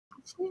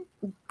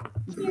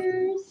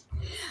Cheers.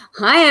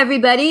 Hi,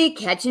 everybody.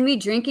 Catching me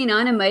drinking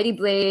on a mighty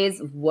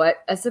blaze.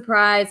 What a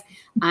surprise.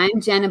 I'm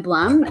Jenna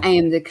Blum. I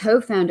am the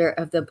co-founder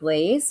of The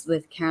Blaze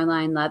with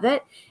Caroline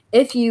Levitt.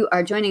 If you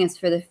are joining us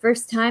for the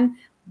first time,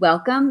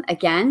 welcome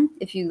again.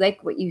 If you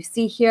like what you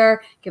see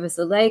here, give us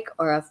a like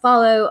or a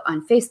follow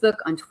on Facebook,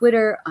 on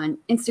Twitter, on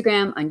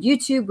Instagram, on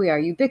YouTube. We are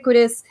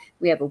ubiquitous.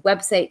 We have a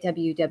website,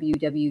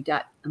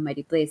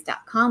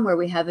 www.amightyblaze.com, where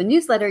we have a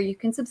newsletter you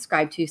can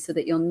subscribe to so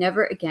that you'll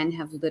never again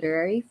have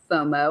literary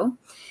FOMO.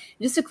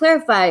 Just to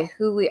clarify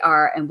who we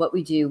are and what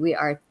we do, we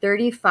are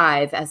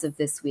 35 as of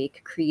this week,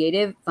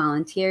 creative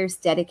volunteers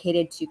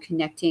dedicated to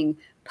connecting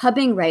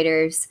pubbing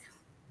writers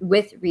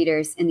with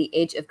readers in the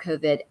age of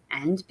COVID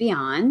and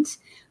beyond.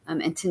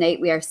 And tonight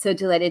we are so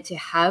delighted to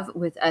have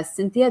with us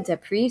Cynthia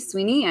D'Aprix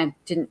Sweeney. I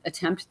didn't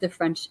attempt the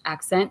French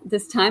accent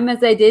this time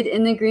as I did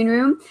in the green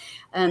room.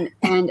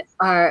 And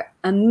our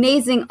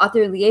amazing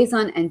author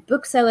liaison and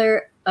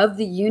bookseller of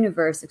the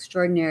universe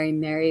extraordinary,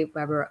 Mary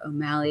Weber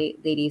O'Malley.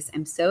 Ladies,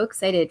 I'm so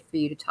excited for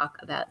you to talk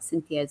about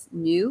Cynthia's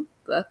new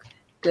book,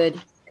 Good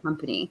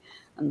Company.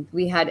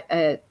 We had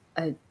a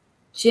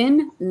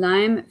gin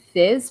lime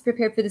fizz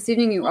prepared for this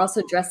evening. You were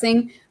also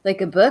dressing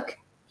like a book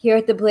here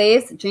at the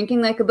Blaze,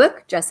 drinking like a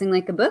book, dressing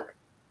like a book.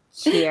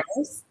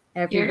 Cheers,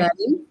 everybody.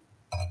 Cheers.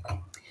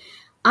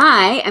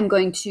 I am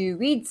going to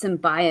read some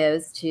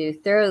bios to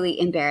thoroughly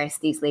embarrass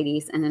these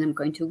ladies, and then I'm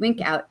going to wink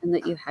out and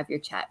let you have your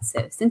chat.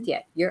 So,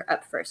 Cynthia, you're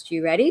up first.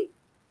 You ready?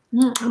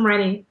 I'm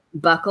ready.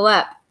 Buckle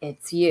up.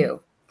 It's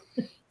you.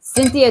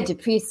 Cynthia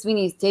D'Aprix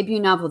Sweeney's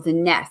debut novel, The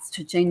Nest,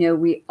 which I know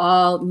we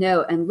all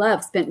know and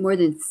love, spent more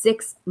than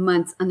 6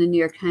 months on the New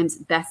York Times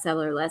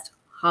bestseller list.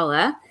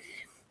 Holla.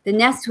 The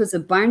Nest was a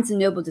Barnes &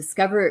 Noble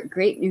Discover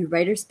Great New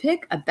Writers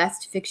Pick, a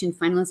Best Fiction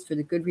finalist for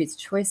the Goodreads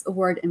Choice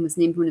Award, and was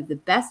named one of the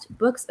best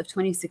books of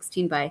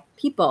 2016 by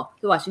People,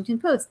 The Washington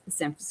Post, The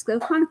San Francisco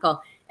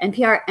Chronicle,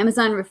 NPR,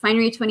 Amazon,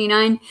 Refinery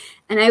 29,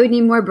 and I would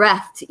need more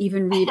breath to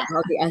even read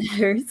all the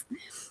others.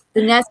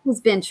 The Nest has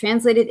been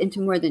translated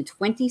into more than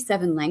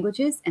 27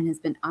 languages and has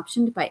been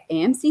optioned by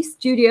AMC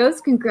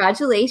Studios.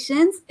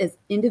 Congratulations. It's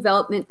in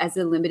development as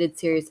a limited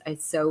series. I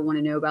so want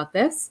to know about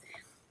this.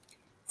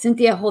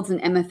 Cynthia holds an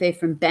MFA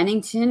from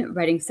Bennington,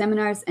 writing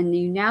seminars, and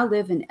you now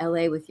live in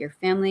LA with your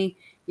family.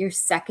 Your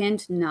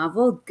second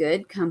novel,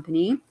 Good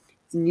Company,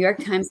 is a New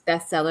York Times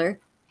bestseller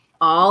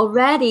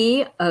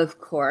already, of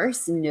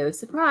course, no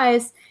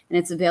surprise, and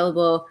it's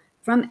available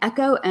from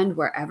Echo and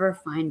wherever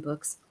fine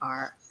books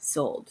are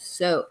sold.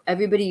 So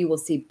everybody, you will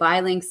see buy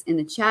links in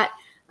the chat,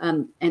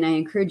 and I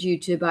encourage you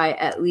to buy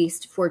at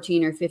least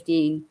 14 or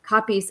 15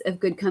 copies of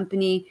Good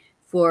Company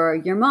for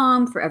your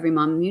mom, for every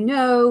mom you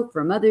know,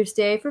 for Mother's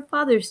Day, for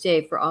Father's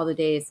Day, for all the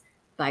days.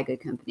 Buy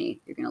Good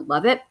Company. You're going to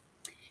love it.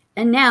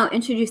 And now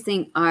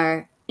introducing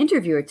our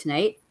interviewer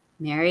tonight,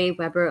 Mary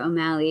Weber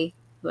O'Malley,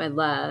 who I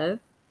love,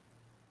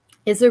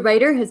 is a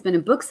writer, has been a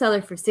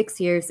bookseller for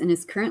 6 years, and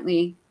is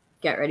currently,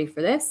 get ready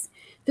for this,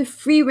 the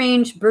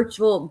free-range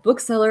virtual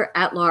bookseller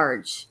at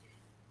large.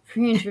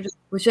 Free-range,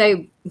 which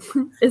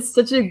is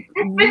such a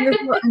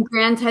wonderful and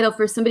grand title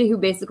for somebody who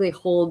basically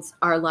holds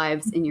our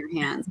lives in your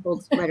hands,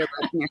 holds writer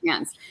lives in your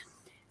hands.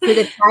 For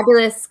the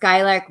fabulous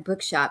Skylark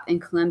Bookshop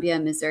in Columbia,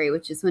 Missouri,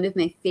 which is one of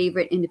my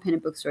favorite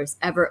independent bookstores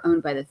ever,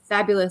 owned by the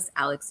fabulous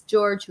Alex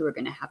George, who we're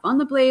going to have on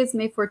the Blaze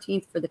May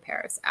 14th for the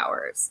Paris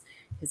Hours,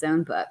 his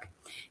own book.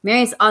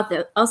 Mary is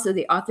also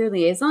the author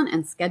liaison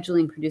and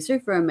scheduling producer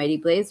for A Mighty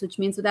Blaze, which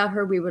means without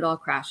her, we would all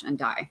crash and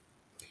die.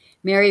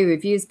 Mary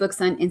reviews books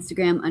on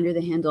Instagram under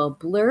the handle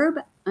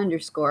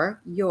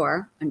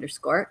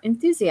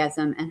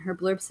blurb_your_enthusiasm, and her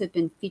blurbs have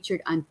been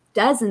featured on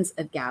dozens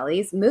of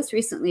galleys, most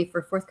recently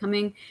for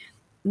forthcoming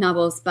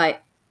novels by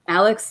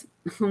Alex,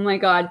 oh my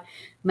God,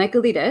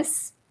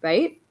 Michaelides,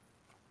 right?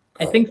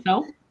 I think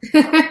so.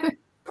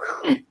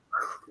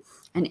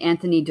 And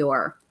Anthony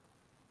Doerr.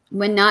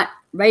 When not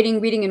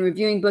writing, reading, and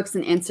reviewing books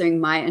and answering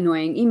my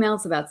annoying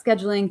emails about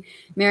scheduling,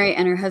 Mary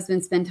and her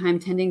husband spend time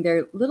tending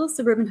their little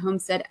suburban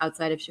homestead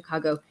outside of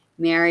Chicago.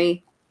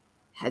 Mary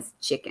has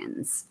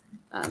chickens.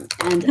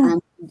 And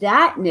on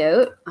that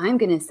note, I'm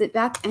going to sit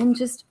back and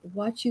just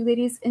watch you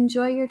ladies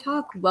enjoy your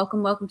talk.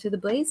 Welcome, welcome to the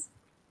Blaze.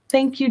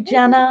 Thank you,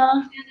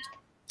 Jenna.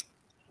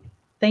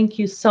 Thank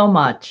you so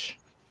much.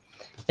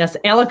 Yes,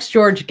 Alex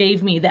George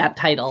gave me that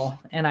title,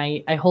 and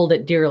I hold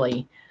it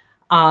dearly.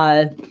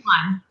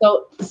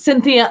 So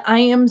Cynthia, I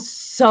am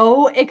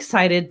so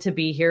excited to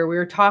be here. We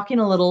were talking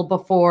a little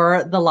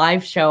before the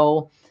live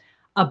show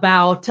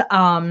about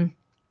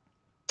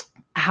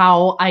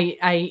how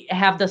I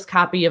have this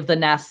copy of The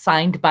Nest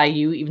signed by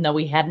you, even though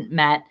we hadn't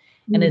met,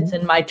 and it's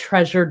in my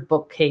treasured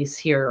bookcase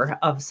here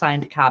of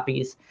signed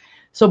copies.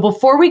 So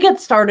before we get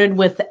started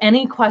with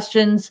any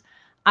questions,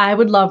 I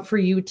would love for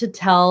you to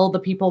tell the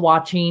people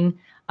watching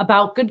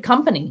about Good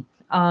Company.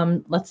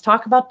 Let's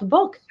talk about the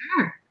book.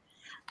 Sure.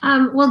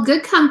 Well,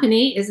 Good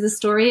Company is the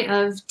story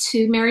of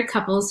two married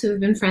couples who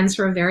have been friends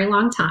for a very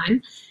long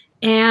time.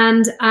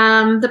 And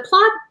the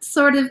plot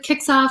sort of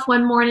kicks off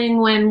one morning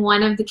when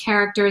one of the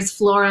characters,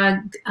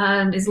 Flora,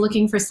 is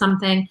looking for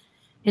something,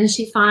 and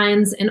she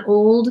finds an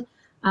old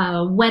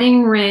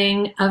wedding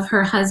ring of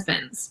her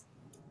husband's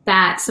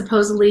that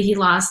supposedly he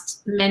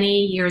lost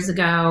many years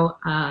ago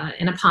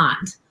in a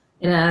pond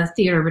at a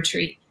theater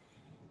retreat.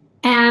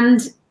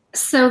 And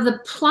so the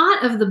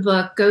plot of the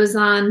book goes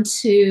on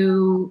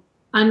to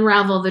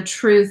unravel the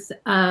truth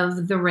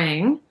of the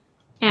ring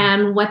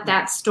and what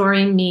that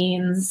story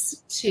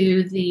means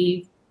to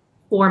the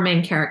four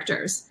main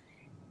characters.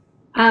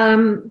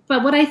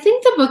 But what I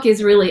think the book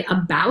is really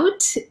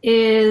about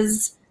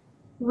is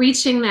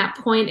reaching that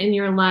point in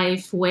your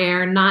life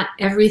where not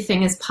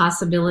everything is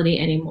possibility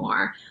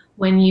anymore,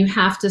 when you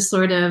have to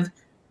sort of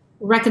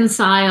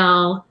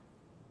reconcile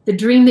the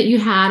dream that you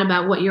had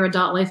about what your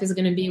adult life is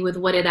going to be with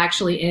what it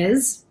actually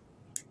is,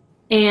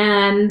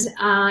 and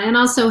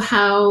also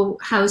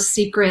how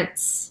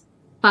secrets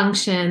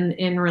function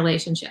in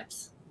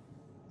relationships.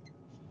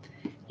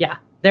 Yeah,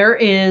 there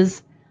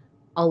is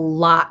a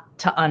lot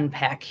to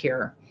unpack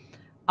here.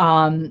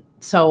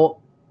 So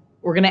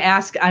we're going to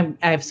ask, I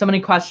have so many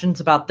questions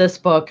about this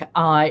book.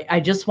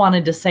 I just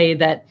wanted to say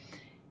that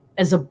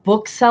as a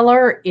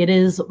bookseller, it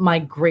is my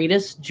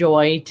greatest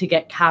joy to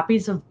get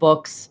copies of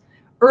books,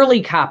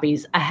 early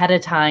copies ahead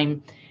of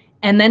time,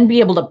 and then be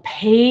able to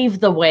pave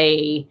the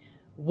way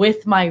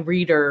with my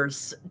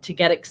readers to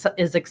get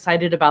as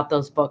excited about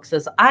those books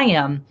as I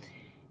am.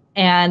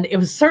 And it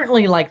was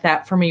certainly like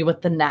that for me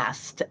with The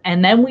Nest.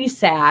 And then we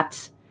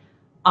sat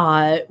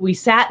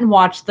and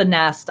watched The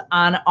Nest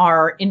on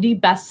our indie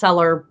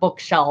bestseller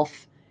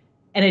bookshelf,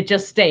 and it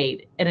just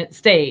stayed and it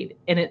stayed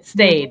and it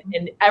stayed. Mm-hmm.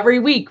 And every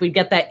week we'd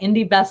get that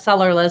indie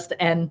bestseller list,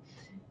 and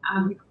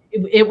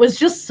it was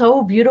just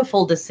so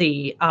beautiful to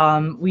see.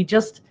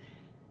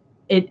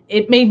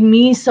 It made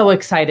me so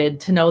excited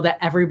to know that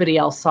everybody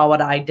else saw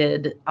what I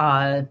did,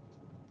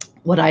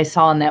 what I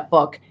saw in that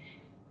book.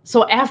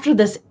 So after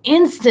this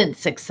instant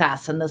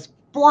success and this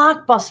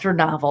blockbuster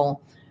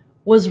novel,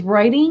 was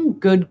writing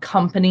good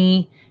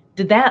company,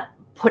 did that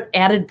put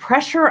added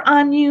pressure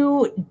on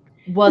you?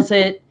 Was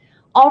it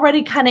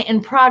already kind of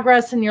in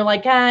progress and you're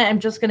like, I'm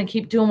just going to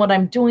keep doing what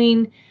I'm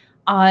doing?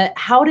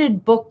 How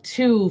did book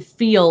 2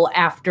 feel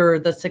after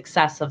the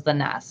success of The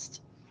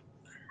Nest?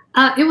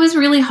 It was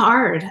really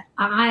hard.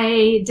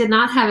 I did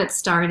not have it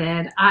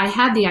started. I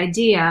had the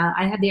idea.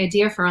 I had the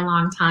idea for a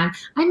long time.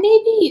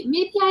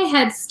 Maybe I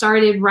had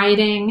started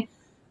writing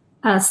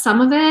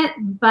some of it,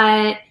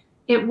 but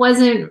it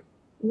wasn't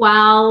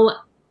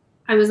while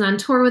I was on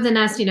tour with The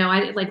Nest,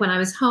 like when I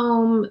was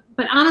home.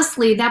 But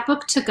honestly, that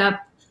book took up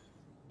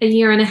a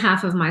year and a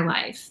half of my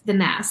life, The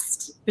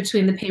Nest,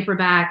 between the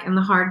paperback and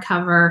the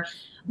hardcover,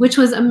 which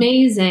was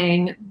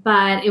amazing.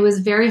 But it was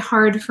very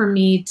hard for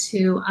me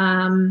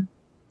to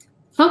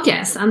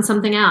focus on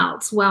something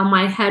else while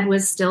my head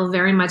was still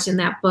very much in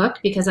that book,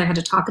 because I had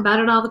to talk about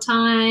it all the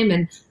time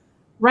and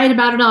write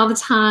about it all the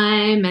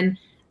time. And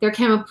there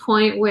came a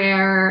point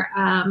where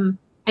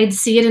I'd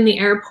see it in the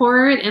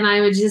airport and I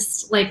would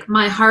just, like,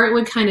 my heart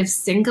would kind of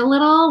sink a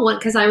little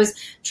because I was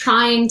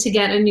trying to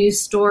get a new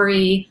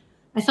story.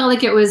 I felt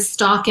like it was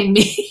stalking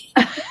me,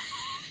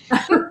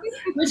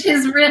 which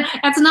is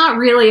that's not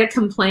really a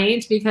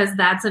complaint, because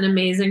that's an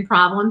amazing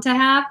problem to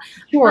have.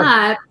 Sure.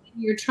 But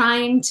you're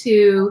trying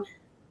to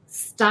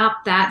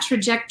stop that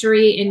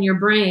trajectory in your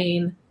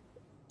brain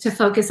to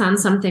focus on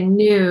something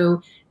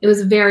new. It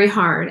was very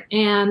hard.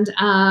 And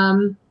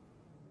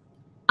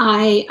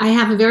I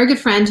have a very good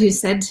friend who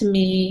said to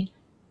me,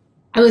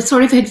 I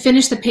had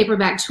finished the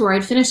paperback tour.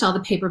 I'd finished all the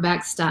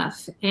paperback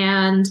stuff.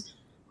 And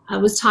I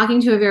was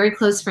talking to a very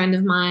close friend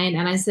of mine.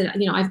 And I said,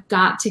 I've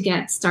got to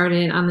get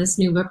started on this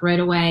new book right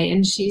away.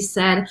 And she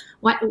said,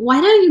 why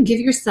don't you give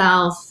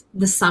yourself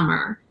the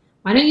summer?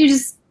 Why don't you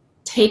just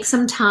take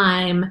some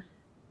time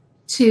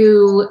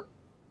to,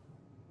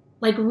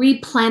 like,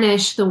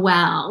 replenish the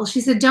well?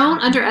 She said, don't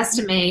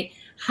underestimate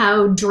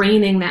how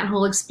draining that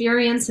whole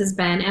experience has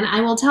been. And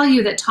I will tell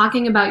you that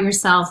talking about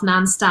yourself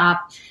nonstop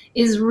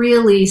is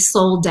really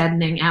soul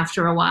deadening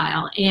after a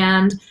while.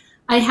 And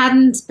I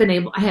hadn't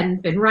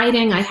been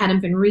writing, I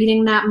hadn't been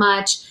reading that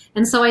much.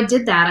 And so I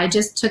did that. I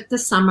just took the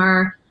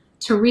summer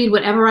to read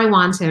whatever I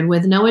wanted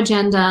with no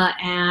agenda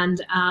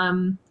and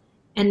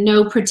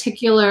no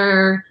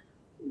particular,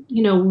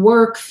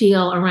 work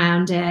feel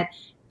around it.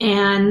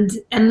 And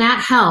that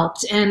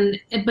helped.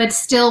 But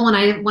still,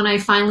 when I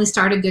finally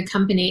started Good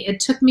Company, it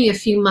took me a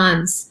few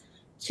months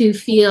to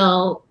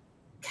feel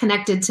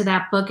connected to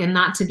that book and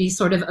not to be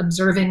sort of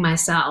observing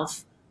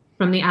myself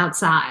from the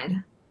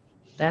outside.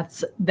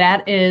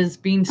 That is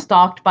being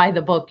stalked by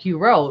the book you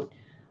wrote.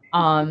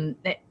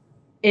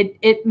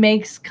 It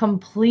makes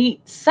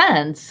complete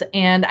sense.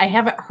 And I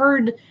haven't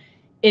heard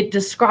it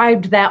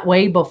described that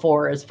way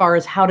before, as far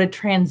as how to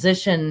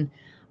transition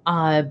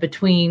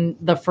between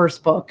the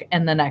first book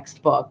and the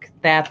next book.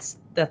 That's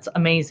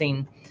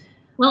amazing.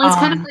 Well, it's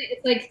kind of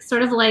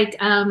like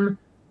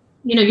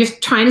you're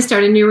trying to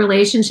start a new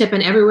relationship,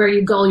 and everywhere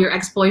you go, your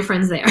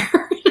ex-boyfriend's there.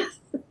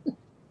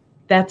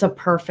 That's a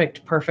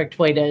perfect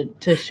way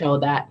to show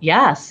that.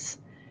 Yes.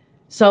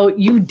 So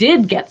you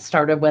did get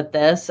started with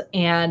this,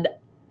 and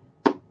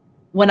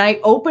when I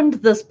opened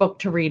this book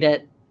to read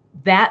it,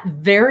 that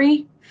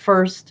very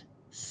first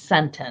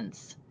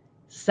sentence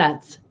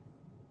sets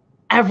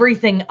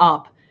everything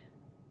up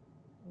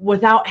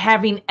without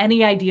having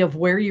any idea of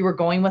where you were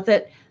going with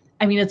it.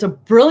 I mean, it's a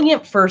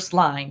brilliant first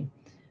line.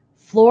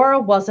 Flora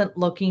wasn't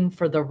looking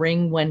for the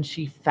ring when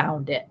she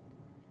found it.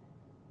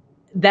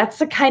 That's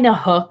the kind of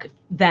hook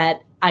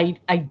that I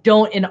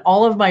don't, in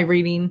all of my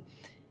reading,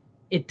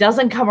 it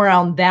doesn't come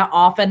around that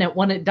often. And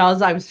when it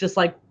does, I was just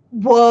like,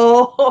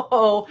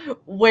 whoa,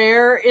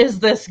 where is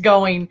this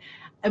going?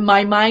 And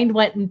my mind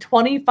went in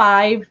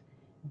 25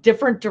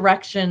 different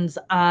directions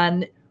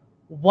on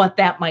what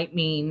that might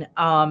mean.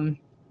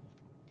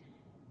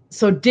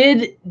 So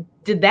did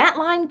that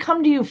line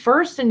come to you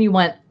first and you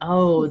went,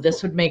 oh,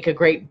 this would make a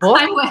great book?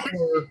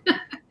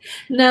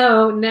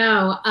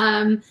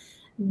 No.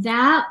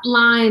 That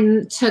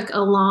line took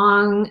a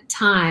long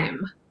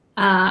time.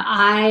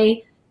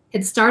 I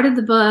had started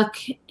the book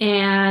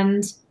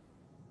and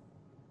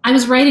I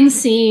was writing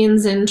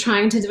scenes and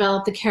trying to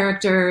develop the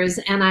characters,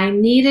 and I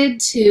needed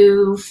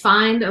to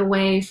find a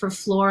way for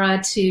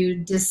Flora to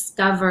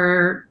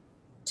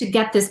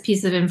get this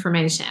piece of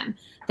information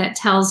that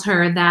tells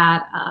her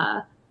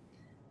that,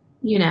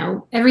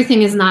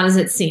 everything is not as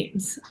it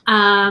seems.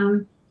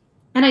 And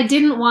I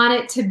didn't want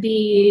it to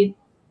be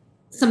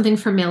something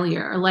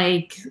familiar,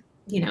 like,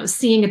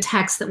 seeing a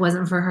text that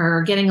wasn't for her,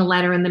 or getting a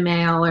letter in the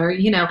mail, or,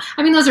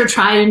 those are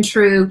tried and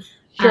true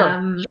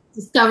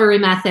discovery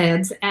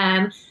methods.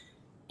 And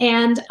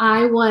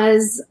I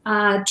was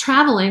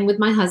traveling with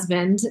my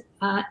husband,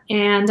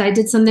 and I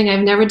did something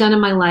I've never done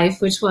in my life,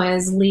 which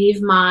was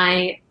leave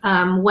my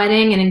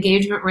wedding and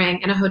engagement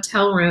ring in a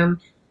hotel room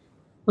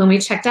when we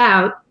checked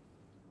out,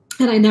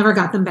 and I never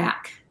got them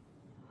back.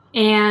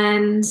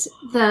 And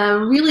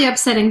the really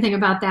upsetting thing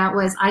about that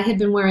was I had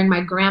been wearing my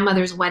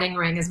grandmother's wedding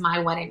ring as my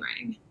wedding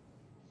ring.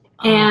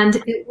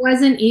 And it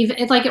wasn't even,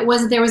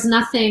 there was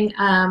nothing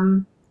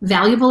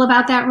valuable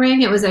about that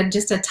ring. It was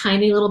just a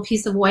tiny little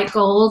piece of white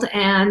gold.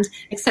 And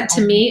except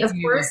to me, of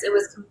course, it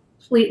was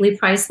completely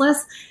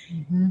priceless.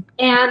 Mm-hmm.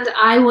 And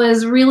I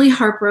was really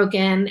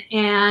heartbroken.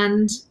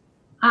 And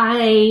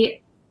I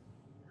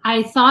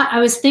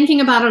was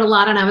thinking about it a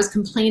lot, and I was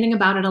complaining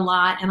about it a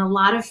lot. And a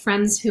lot of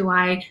friends who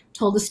I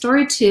told the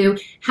story to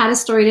had a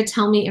story to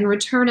tell me in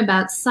return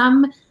about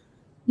some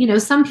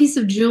piece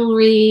of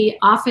jewelry,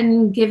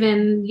 often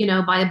given,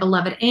 by a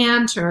beloved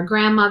aunt or a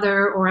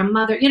grandmother or a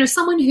mother,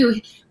 someone who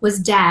was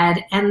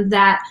dead, and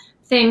that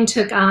thing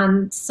took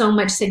on so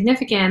much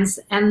significance,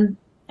 and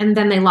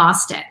then they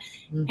lost it.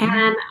 Mm-hmm.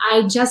 And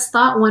I just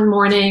thought one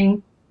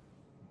morning,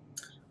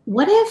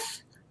 what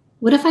if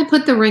I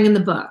put the ring in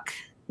the book?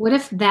 What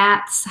if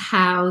that's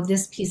how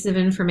this piece of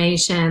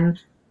information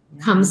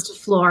comes to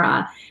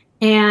Flora?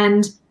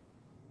 And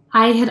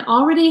I had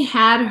already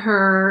had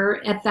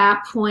her at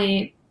that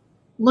point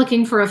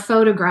looking for a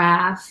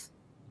photograph.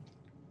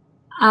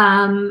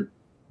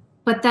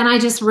 But then I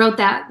just wrote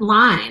that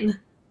line,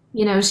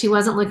 she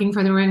wasn't looking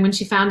for the ring when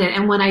she found it.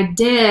 And when I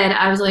did,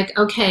 I was like,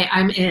 okay,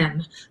 I'm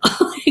in.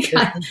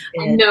 I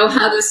know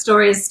how the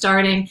story is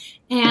starting.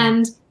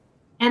 And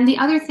the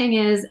other thing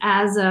is,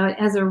 as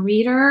a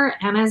reader,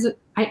 and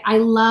I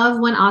love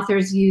when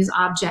authors use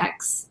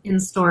objects in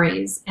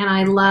stories, and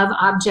I love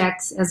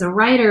objects as a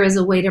writer as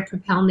a way to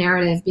propel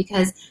narrative,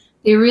 because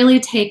they really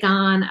take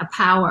on a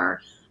power.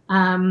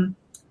 I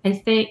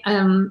think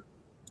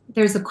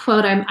there's a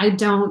quote, I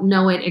don't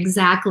know it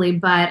exactly,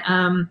 but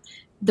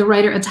the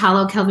writer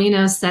Italo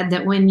Calvino said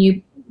that when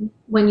you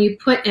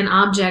put an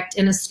object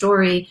in a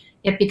story,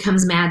 it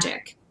becomes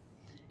magic.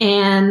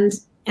 And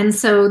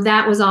so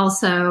that was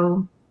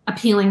also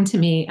appealing to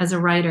me as a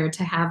writer,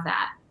 to have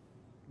that.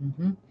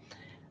 Mm-hmm.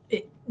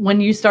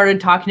 When you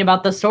started talking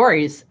about the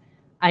stories,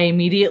 I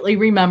immediately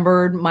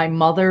remembered my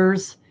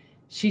mother's.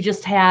 She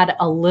just had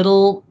a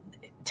little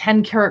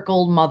 10-karat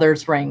gold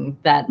mother's ring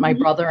that my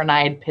brother and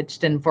I had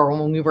pitched in for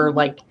when we were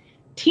like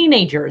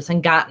teenagers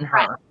and gotten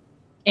her.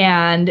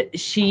 And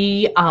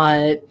she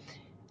died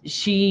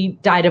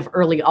of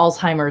early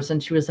Alzheimer's,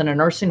 and she was in a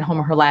nursing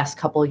home her last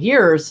couple of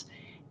years.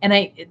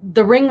 And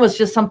the ring was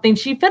just something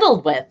she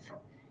fiddled with,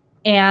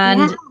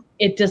 and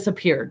it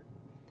disappeared.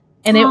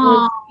 And it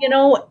was,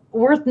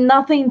 worth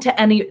nothing to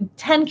any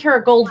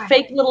 10-karat gold,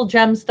 fake little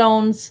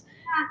gemstones.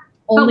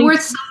 But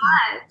worth so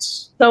much.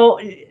 So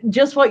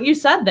just what you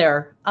said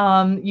there,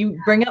 you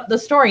bring up the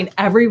story, and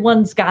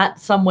everyone's got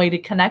some way to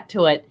connect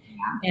to it.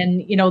 Yeah.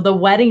 And, the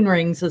wedding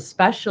rings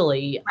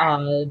especially,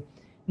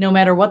 no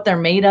matter what they're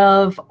made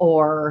of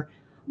or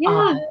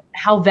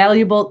how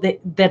valuable,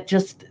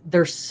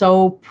 they're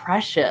so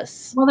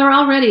precious. Well, they're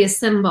already a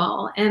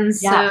symbol. And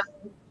so,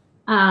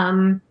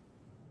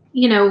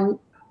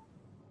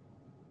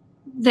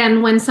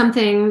 then when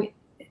something,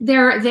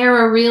 they're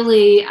a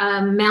really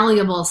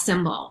malleable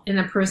symbol in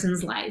a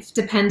person's life,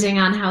 depending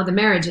on how the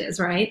marriage is,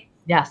 right?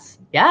 Yes.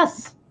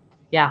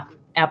 Yeah,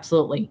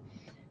 absolutely.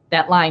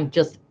 That line,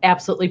 just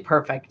absolutely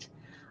perfect.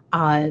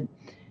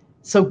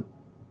 So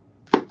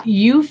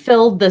you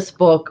filled this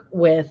book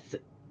with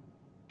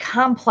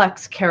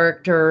complex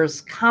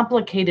characters,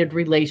 complicated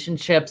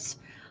relationships,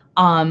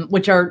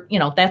 which are,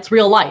 that's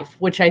real life,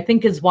 which I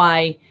think is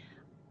why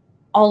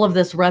all of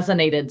this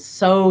resonated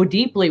so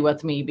deeply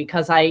with me,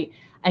 because I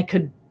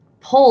could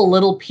pull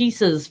little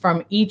pieces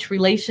from each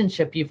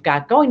relationship you've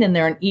got going in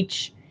there and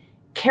each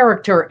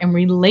character and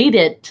relate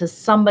it to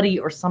somebody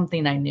or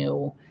something I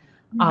knew.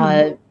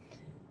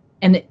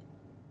 And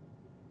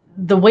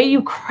the way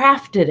you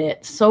crafted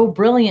it so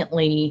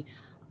brilliantly,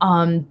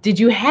 did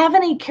you have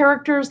any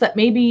characters that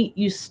maybe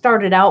you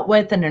started out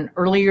with in an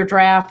earlier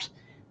draft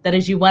that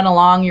as you went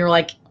along, you're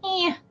like,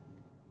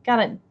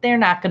 they're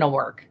not going to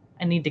work.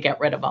 I need to get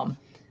rid of them?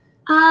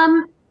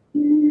 I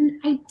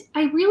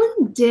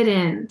really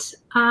didn't.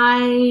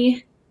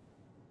 I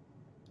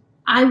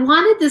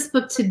wanted this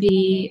book to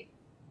be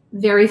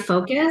very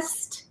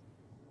focused,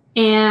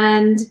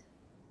 and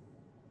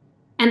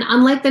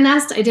unlike The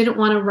Nest, I didn't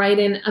want to write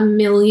in a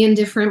million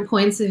different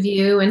points of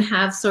view and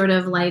have sort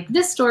of like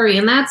this story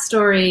and that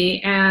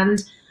story,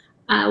 and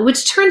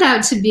which turned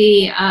out to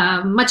be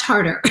much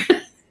harder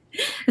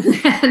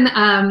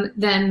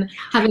than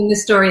having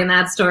this story and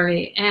that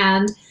story.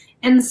 And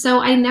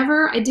so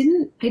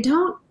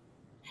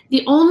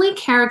the only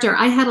character,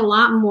 I had a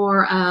lot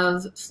more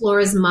of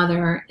Flora's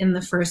mother in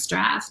the first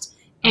draft.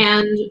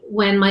 And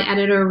when my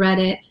editor read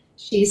it,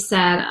 she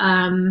said,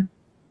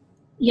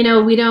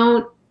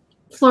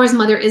 Flora's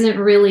mother isn't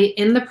really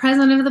in the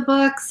present of the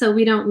book, so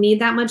we don't need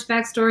that much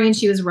backstory. And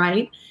she was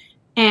right.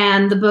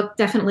 And the book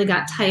definitely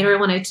got tighter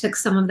when I took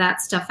some of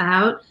that stuff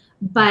out.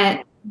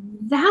 But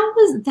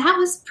that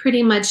was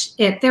pretty much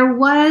it. There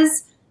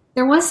was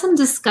some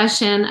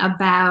discussion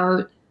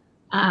about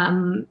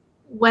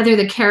whether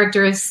the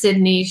character of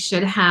Sydney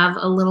should have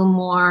a little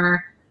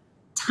more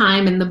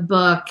time in the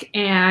book,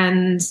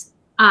 and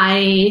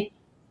I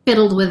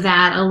fiddled with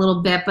that a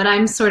little bit, but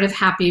I'm sort of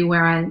happy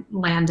where I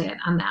landed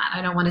on that.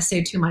 I don't want to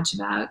say too much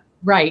about.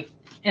 Right.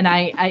 And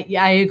I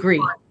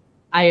agree.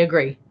 I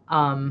agree.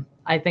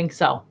 I think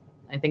so.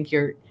 I think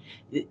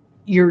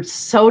you're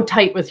so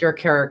tight with your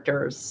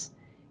characters,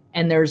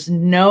 and there's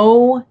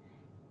no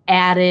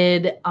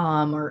added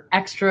or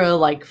extra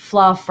like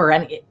fluff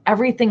or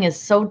everything is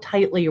so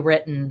tightly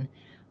written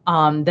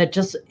that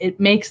just it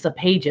makes the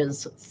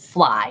pages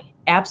fly,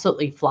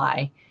 absolutely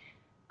fly.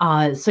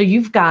 So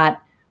you've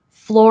got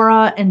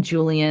Flora and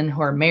Julian,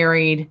 who are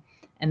married,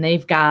 and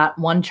they've got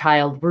one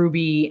child,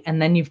 Ruby,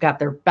 and then you've got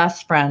their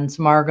best friends,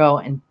 Margot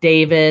and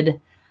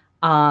David.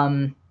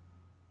 And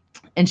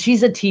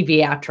she's a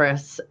TV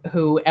actress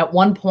who at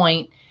one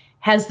point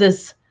has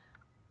this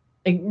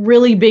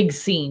really big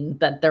scene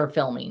that they're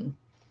filming.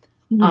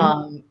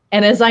 And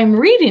as I'm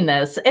reading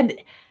this, and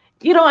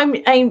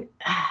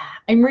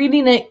I'm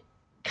reading it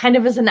kind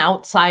of as an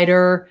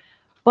outsider,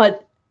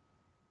 but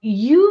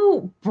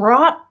you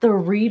brought the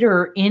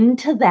reader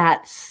into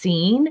that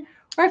scene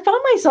where I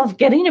found myself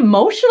getting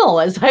emotional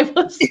as I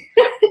was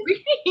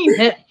reading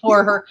it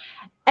for her.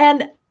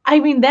 And I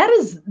mean, that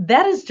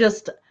is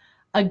just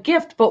a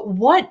gift. But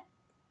what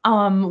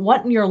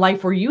in your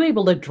life were you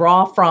able to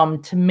draw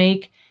from to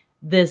make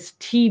this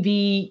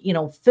TV,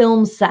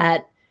 film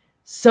set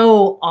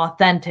so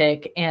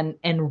authentic and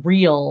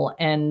real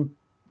and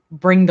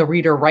bring the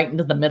reader right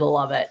into the middle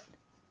of it?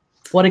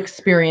 What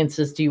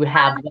experiences do you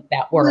have with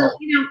that world?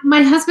 Well,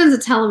 my husband's a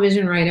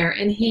television writer,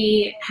 and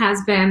he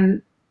has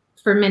been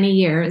for many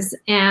years,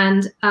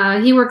 and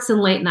he works in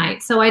late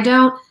night. So I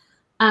don't,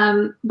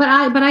 but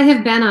I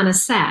have been on a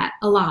set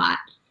a lot,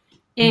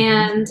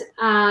 and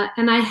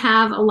I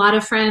have a lot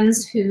of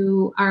friends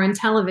who are in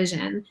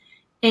television,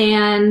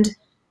 and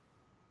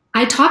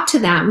I talk to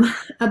them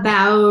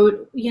about,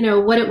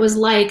 what it was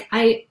like.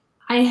 I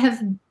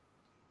have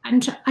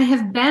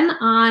been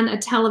on a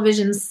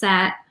television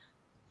set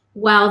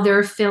while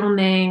they're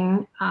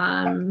filming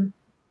a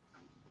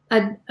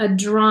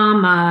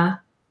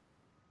drama,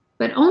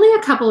 but only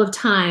a couple of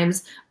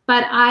times.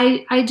 But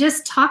I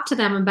just talked to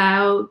them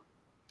about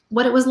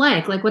what it was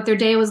like what their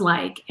day was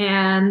like.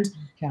 And,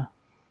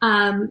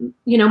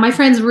 my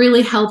friends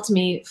really helped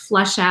me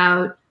flesh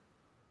out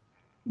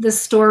the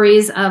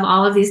stories of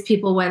all of these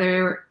people,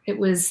 whether it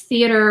was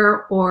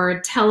theater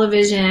or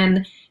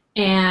television,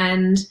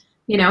 and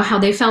how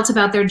they felt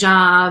about their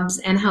jobs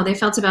and how they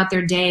felt about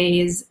their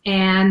days.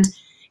 And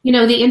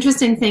the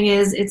interesting thing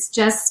is it's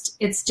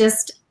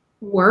just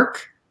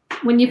work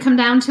when you come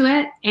down to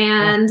it.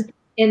 And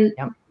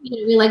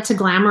we like to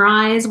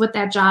glamorize what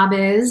that job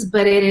is,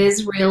 but it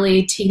is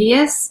really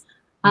tedious.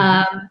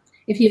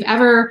 If you've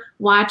ever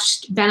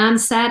been on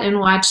set and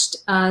watched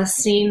a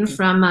scene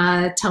from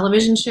a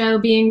television show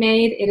being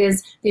made,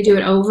 they do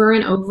it over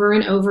and over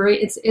and over.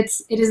 It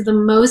is the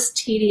most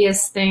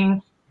tedious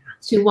thing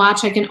to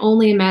watch. I can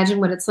only imagine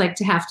what it's like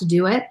to have to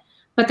do it,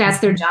 but that's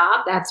their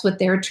job. That's what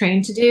they're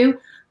trained to do.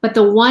 But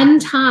the one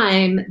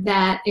time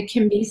that it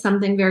can be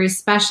something very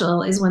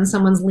special is when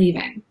someone's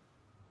leaving.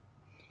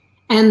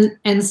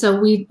 And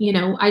so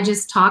I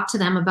just talked to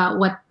them about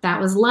what that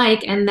was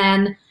like. And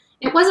then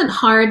it wasn't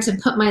hard to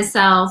put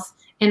myself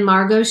in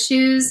Margot's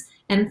shoes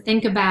and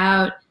think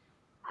about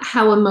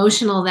how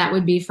emotional that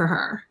would be for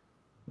her.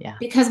 Yeah.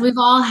 Because we've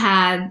all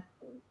had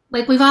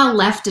like we've all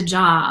left a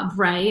job,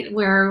 right?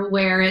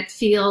 Where it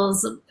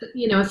feels,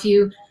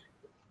 even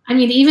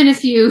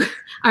if you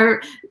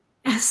are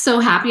so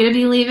happy to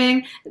be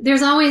leaving,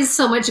 there's always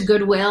so much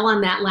goodwill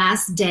on that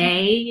last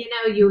day.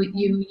 You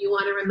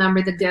want to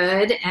remember the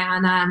good,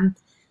 and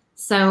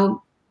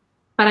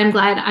but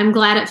I'm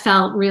glad it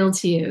felt real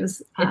to you.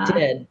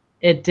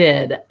 It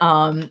did.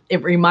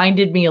 It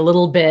reminded me a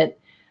little bit.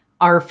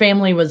 Our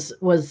family was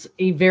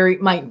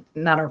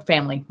not our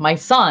family. My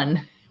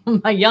son,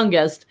 my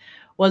youngest,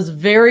 was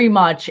very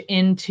much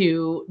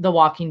into The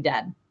Walking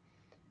Dead.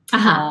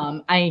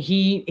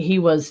 He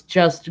was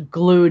just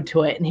glued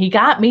to it, and he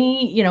got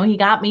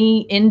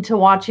me into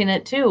watching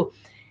it too.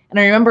 And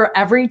I remember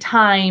every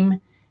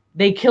time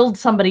they killed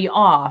somebody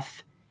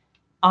off,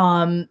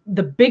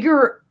 the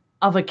bigger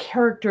of a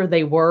character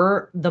they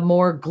were, the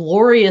more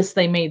glorious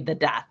they made the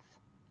death.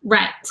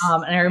 Right.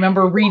 And I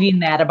remember reading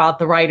that about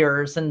the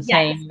writers and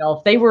saying,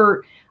 if they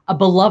were a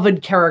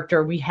beloved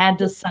character, we had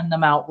to send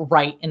them out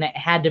right, and it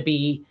had to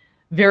be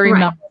very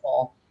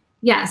memorable.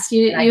 Yes,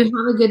 you have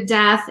a good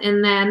death,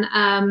 and then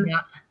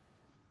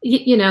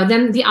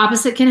then the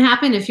opposite can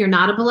happen if you're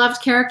not a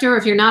beloved character, or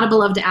if you're not a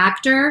beloved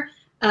actor.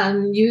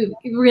 You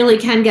really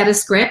can get a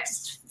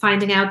script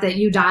finding out that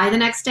you die the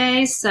next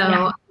day.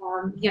 So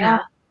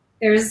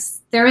there is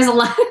a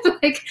lot of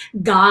like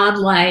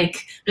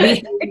godlike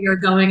behavior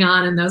going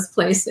on in those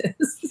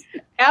places.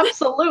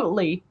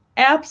 Absolutely.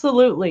 And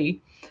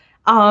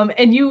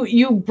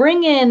you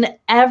bring in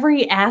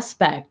every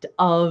aspect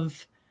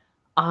of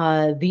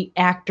the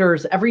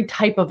actors, every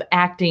type of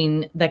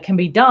acting that can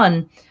be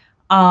done.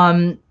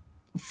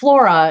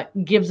 Flora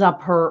gives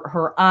up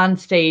her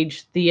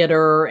onstage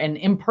theater and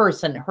in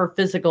person, her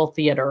physical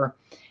theater,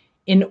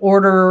 in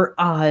order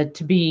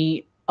to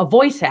be a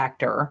voice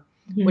actor,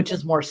 which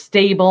is more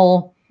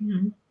stable,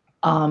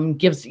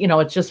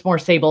 it's just more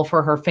stable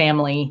for her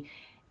family.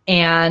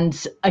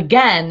 And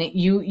again,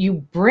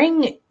 you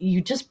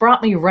just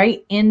brought me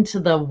right into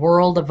the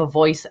world of a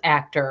voice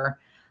actor.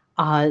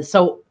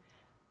 So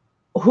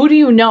who do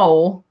you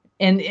know?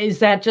 And is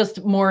that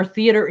just more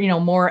theater,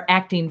 more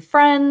acting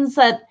friends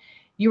that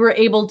you were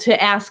able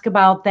to ask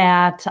about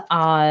that?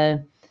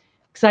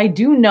 Because I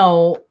do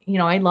know,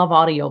 I love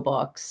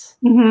audiobooks,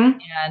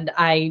 and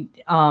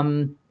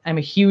I'm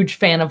a huge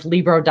fan of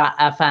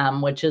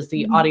Libro.fm, which is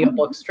the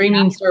audiobook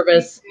streaming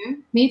service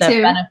that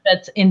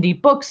benefits indie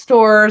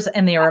bookstores,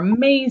 and they are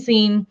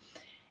amazing.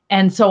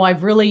 And so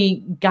I've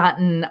really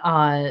gotten,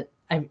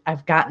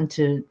 I've gotten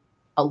to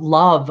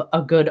love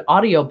a good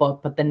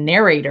audiobook, but the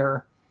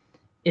narrator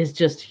is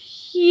just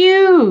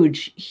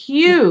huge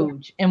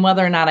in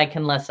whether or not I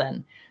can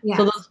listen. Yes.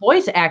 So those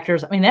voice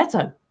actors, that's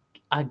a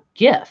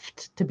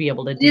gift to be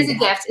able to do. It is a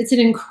gift. It's an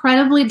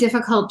incredibly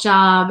difficult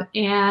job,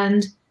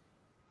 and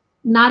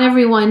not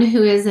everyone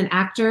who is an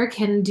actor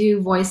can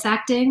do voice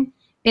acting.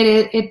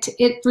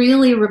 It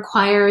really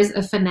requires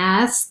a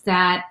finesse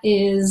that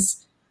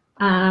is,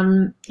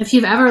 if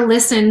you've ever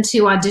listened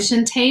to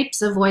audition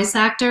tapes of voice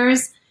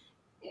actors,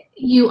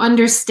 you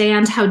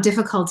understand how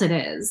difficult it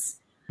is.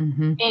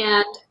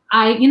 And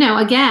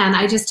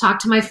I just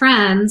talked to my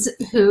friends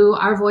who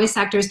are voice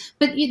actors.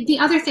 But the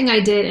other thing I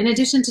did, in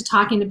addition to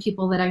talking to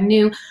people that I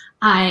knew,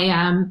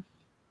 I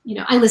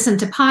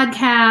listened to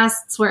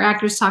podcasts where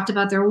actors talked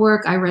about their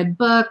work. I read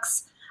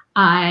books.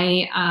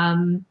 I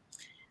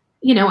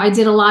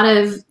did a lot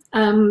of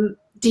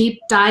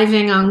deep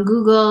diving on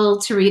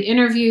Google to read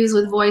interviews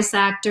with voice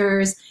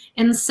actors.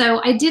 And so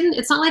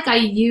it's not like I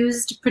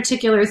used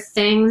particular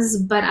things,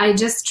 but I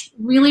just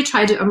really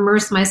tried to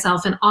immerse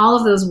myself in all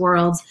of those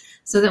worlds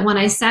so that when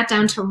I sat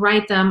down to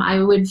write them,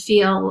 I would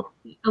feel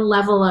a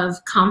level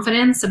of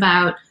confidence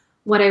about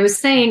what I was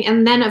saying.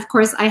 And then, of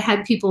course, I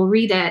had people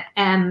read it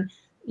and,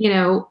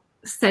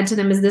 said to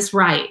them, is this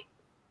right?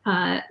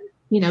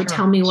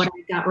 Tell me what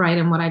I got right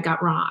and what I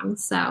got wrong.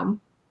 So.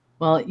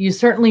 Well, you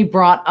certainly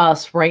brought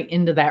us right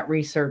into that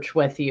research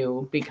with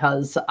you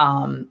because,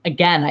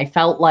 again, I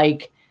felt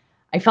like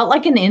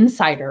an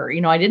insider.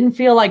 I didn't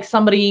feel like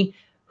somebody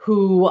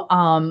who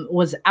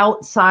was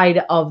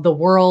outside of the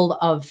world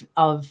of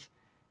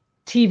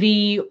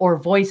TV or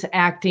voice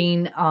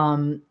acting.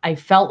 I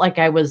felt like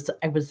I was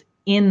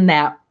in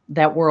that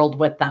world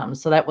with them.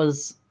 So that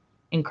was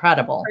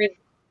incredible. Great.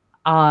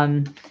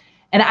 And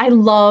I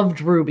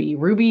loved Ruby.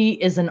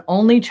 Ruby is an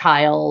only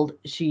child.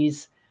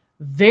 She's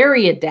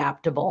very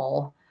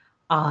adaptable.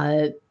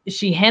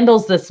 She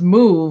handles this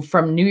move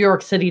from New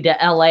York City to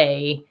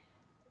LA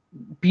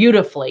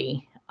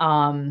beautifully.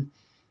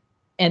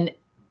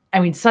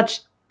 Such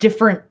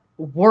different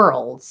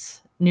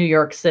worlds, New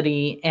York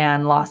City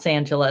and Los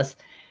Angeles.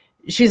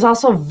 She's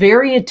also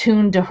very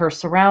attuned to her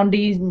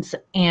surroundings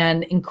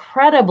and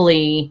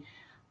incredibly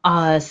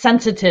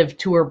sensitive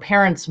to her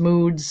parents'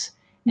 moods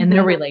and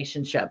their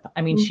relationship.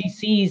 She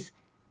sees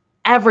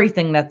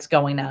everything that's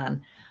going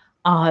on.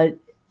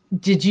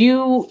 Did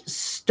you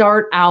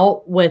start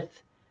out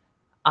with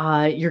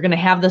you're going to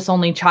have this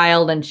only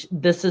child and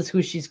this is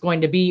who she's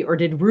going to be? Or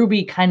did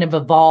Ruby kind of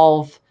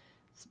evolve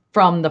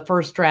from the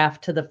first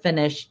draft to the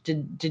finish?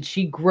 Did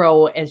she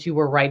grow as you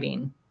were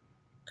writing?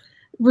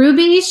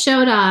 Ruby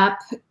showed up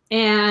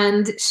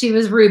and she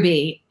was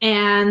Ruby,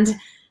 and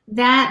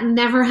that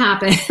never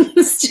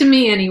happens to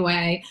me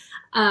anyway.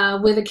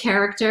 With a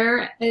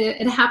character,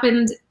 it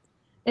happened.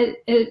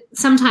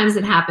 Sometimes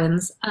it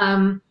happens,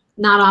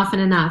 not often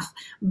enough.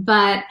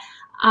 But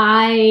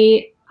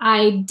I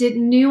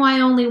knew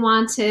I only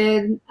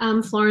wanted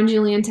Flora and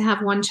Julian to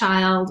have one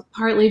child,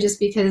 partly just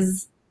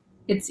because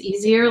it's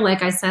easier.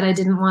 Like I said, I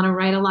didn't want to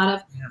write a lot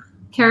of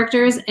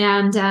characters,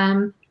 and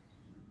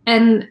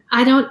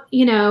I don't,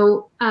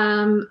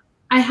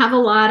 I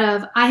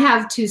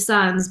have two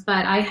sons,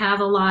 but I have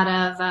a lot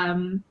of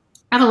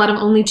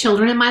only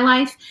children in my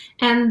life,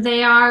 and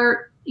they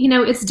are,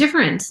 it's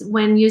different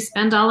when you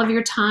spend all of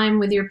your time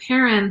with your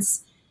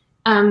parents.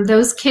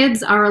 Those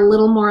kids are a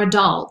little more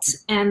adult,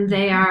 and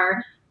they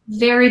are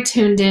very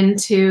tuned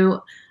into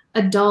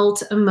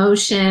adult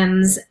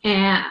emotions,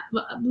 and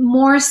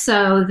more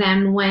so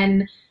than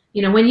when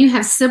you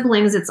have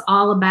siblings. It's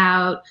all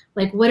about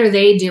like, what are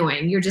they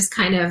doing? You're just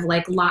kind of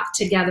like locked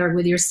together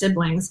with your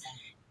siblings.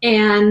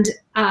 And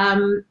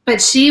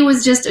but she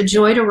was just a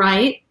joy to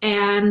write,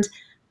 and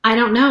I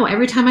don't know,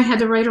 every time I had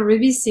to write a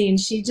Ruby scene,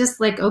 she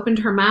just like opened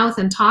her mouth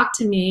and talked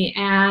to me,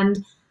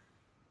 and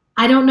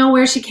I don't know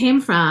where she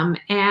came from.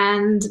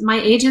 And my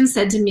agent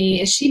said to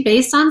me, is she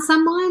based on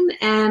someone?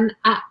 And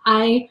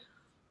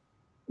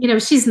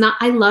she's not.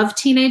 I love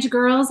teenage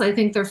girls. I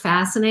think they're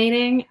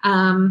fascinating.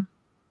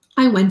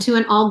 I went to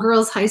an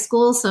all-girls high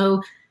school,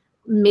 so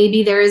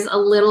maybe there's a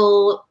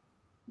little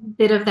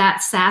bit of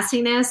that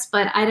sassiness,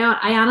 but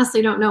I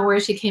honestly don't know where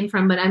she came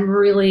from, but I'm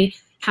really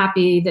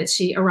happy that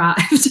she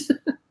arrived.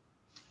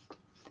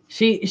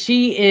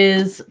 She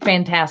is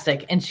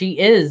fantastic, and she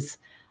is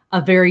a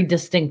very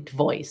distinct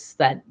voice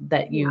that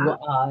you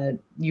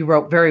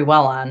wrote very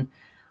well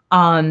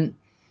on.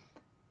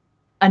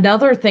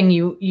 Another thing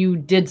you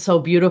did so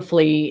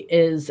beautifully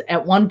is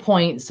at one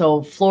point,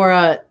 so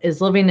Flora is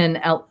living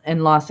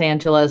in Los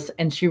Angeles,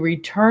 and she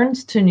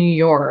returns to New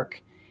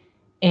York,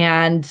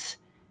 and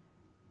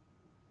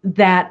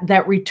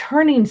that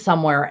returning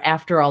somewhere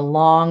after a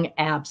long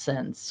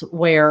absence,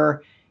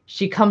 where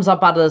she comes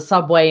up out of the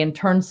subway and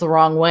turns the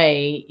wrong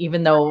way,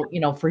 even though,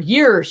 for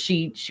years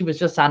she was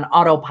just on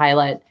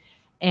autopilot,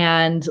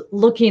 and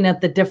looking at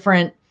the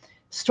different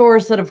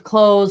stores that have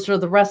closed or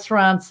the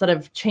restaurants that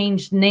have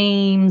changed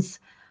names,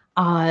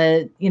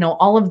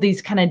 all of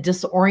these kind of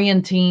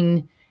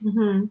disorienting,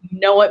 you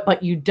know it,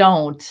 but you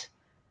don't.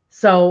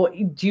 So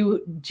do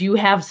you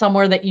have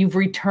somewhere that you've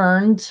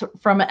returned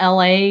from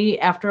LA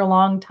after a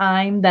long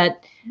time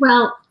that?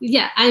 Well,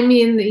 yeah, I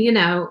mean,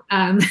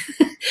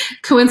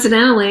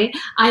 coincidentally,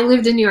 I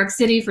lived in New York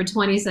City for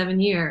 27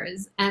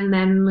 years and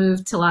then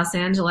moved to Los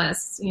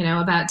Angeles,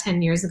 about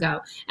 10 years ago.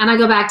 And I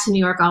go back to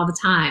New York all the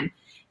time.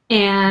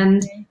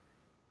 And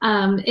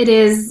it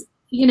is,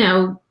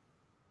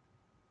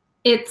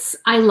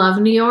 I love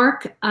New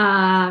York.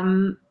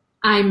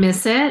 I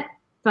miss it,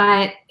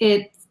 but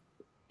it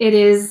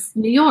is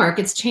New York.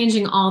 It's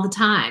changing all the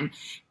time.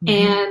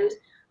 And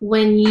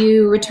when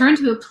you return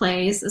to a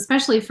place,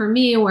 especially for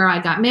me, where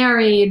I got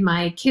married,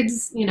 my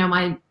kids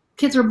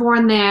were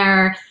born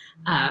there.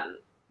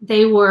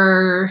 They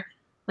were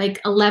like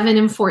 11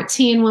 and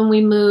 14 when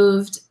we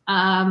moved.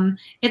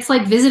 It's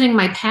like visiting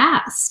my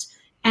past,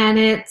 and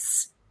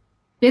it's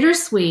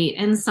bittersweet,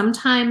 and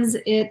sometimes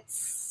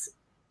it's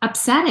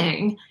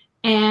upsetting,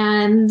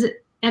 and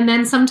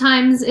then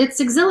sometimes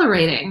it's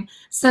exhilarating.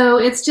 So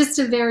it's just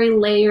a very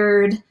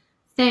layered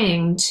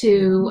thing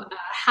to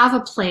have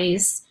a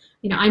place.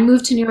 I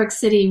moved to New York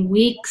City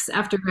weeks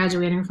after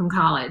graduating from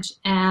college,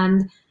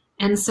 and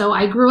so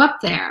I grew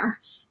up there,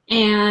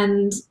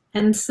 and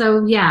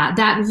so yeah,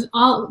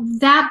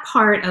 that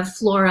part of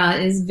Flora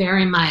is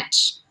very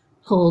much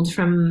pulled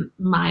from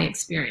my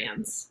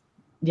experience.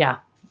 Yeah.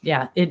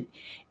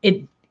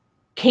 It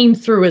came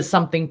through as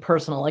something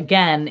personal.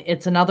 Again,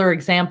 it's another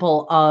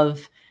example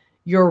of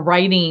your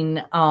writing.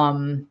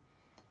 None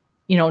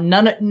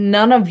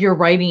of your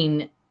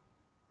writing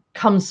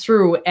comes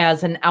through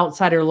as an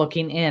outsider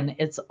looking in.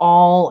 It's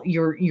all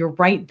you're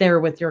right there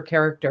with your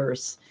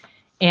characters.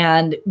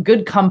 And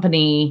Good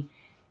Company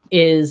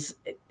is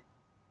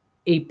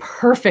a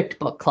perfect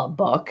book club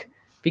book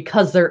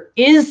because there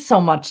is so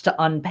much to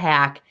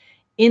unpack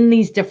in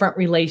these different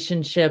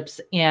relationships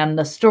and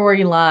the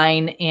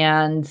storyline,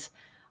 and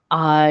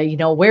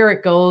where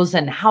it goes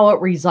and how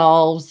it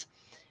resolves.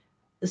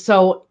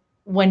 So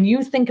when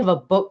you think of a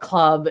book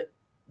club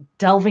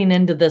delving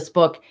into this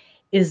book,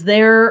 is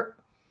there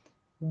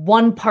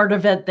one part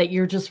of it that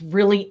you're just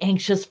really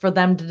anxious for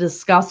them to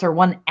discuss, or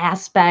one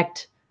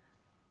aspect?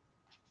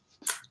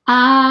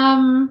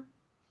 I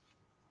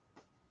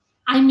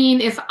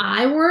mean, if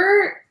I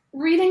were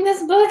reading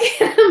this book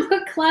in a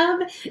book club,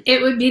 it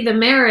would be the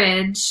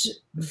marriage,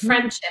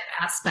 friendship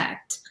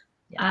aspect.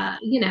 Yeah.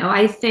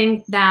 I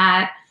think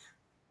that,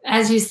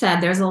 as you said,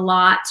 there's a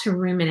lot to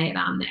ruminate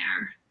on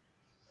there.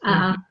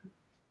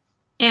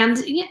 And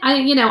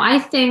I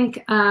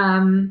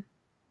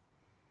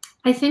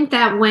think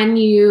that when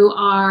you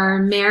are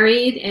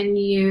married and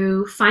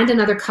you find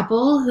another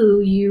couple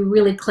who you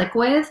really click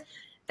with,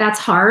 that's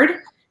hard.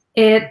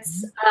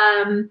 It's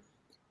and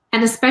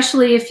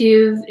especially if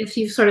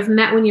you've sort of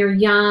met when you're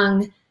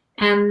young,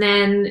 and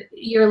then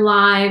your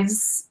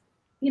lives,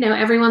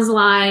 everyone's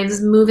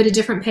lives move at a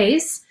different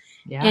pace.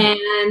 Yeah.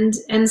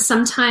 And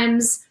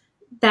sometimes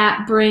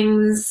that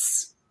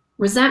brings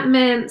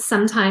resentment.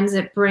 Sometimes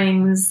it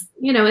brings,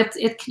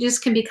 it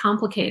just can be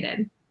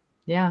complicated.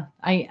 Yeah.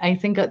 I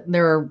think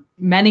there are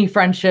many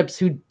friendships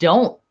who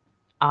don't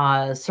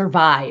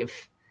survive.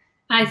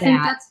 I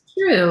think that's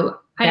true.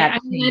 I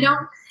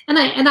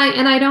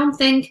don't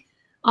think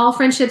all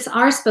friendships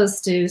are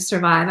supposed to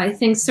survive. I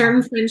think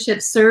certain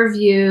friendships serve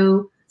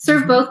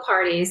both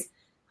parties,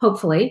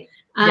 hopefully,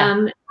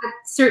 at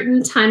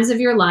certain times of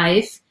your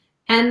life,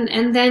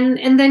 and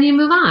then you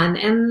move on,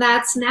 and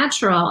that's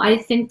natural. I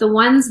think the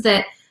ones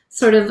that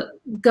sort of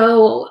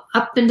go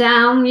up and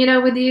down,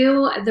 with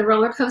you, the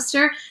roller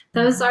coaster,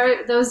 those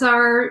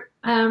are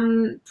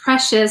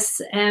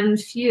precious and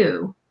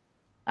few.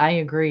 I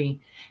agree.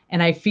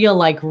 And I feel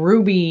like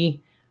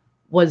Ruby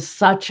was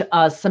such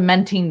a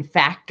cementing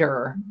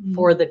factor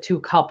for the two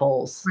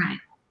couples, right?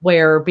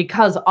 Where,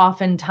 because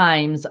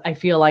oftentimes I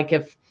feel like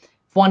if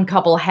one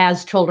couple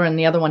has children,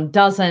 the other one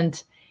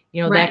doesn't,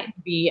 that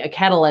could be a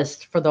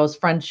catalyst for those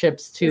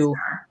friendships to,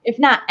 if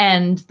not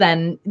end,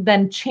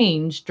 then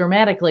change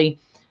dramatically.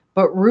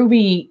 But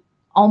Ruby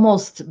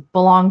almost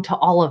belonged to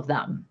all of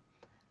them.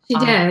 She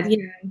did,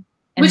 yeah.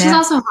 Which is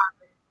also hard.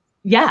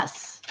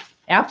 Yes,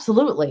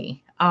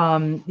 absolutely.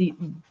 The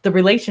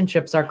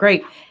relationships are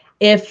great.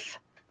 If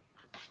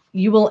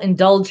you will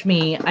indulge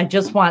me, I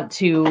just want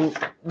to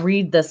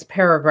read this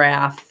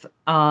paragraph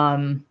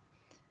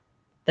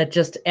that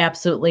just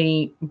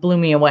absolutely blew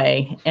me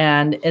away.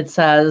 And it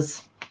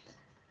says,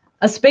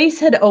 a space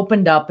had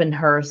opened up in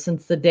her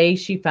since the day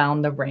she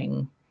found the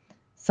ring.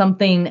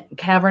 Something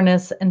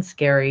cavernous and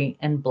scary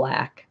and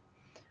black.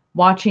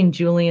 Watching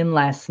Julian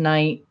last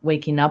night,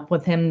 waking up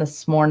with him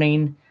this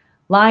morning,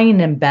 lying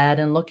in bed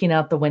and looking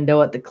out the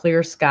window at the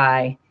clear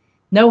sky,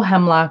 no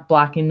hemlock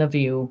blocking the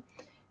view,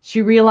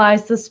 she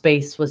realized the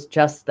space was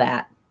just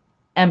that,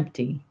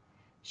 empty.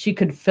 She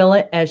could fill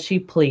it as she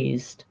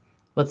pleased,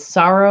 with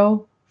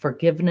sorrow,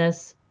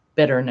 forgiveness,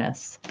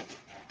 bitterness.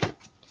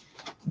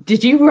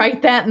 Did you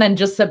write that and then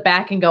just sit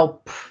back and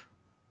go,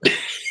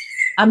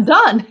 I'm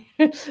done.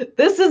 This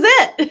is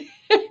it.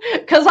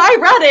 Because I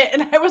read it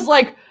and I was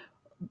like,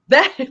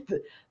 that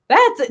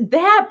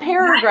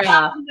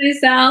paragraph.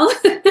 Myself.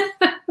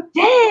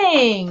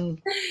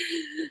 Dang.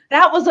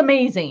 That was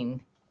amazing.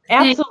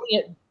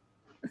 Absolutely.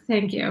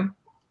 Thank you.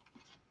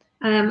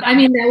 I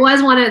mean, that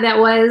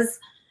was,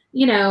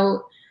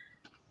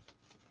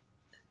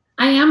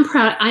 I am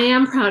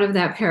proud of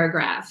that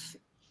paragraph.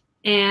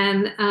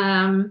 And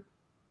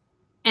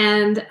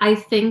I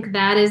think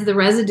that is the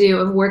residue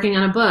of working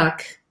on a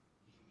book,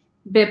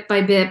 bit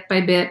by bit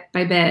by bit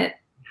by bit,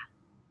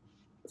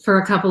 for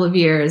a couple of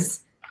years.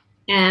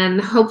 And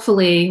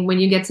hopefully when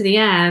you get to the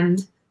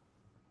end,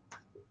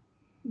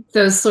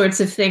 those sorts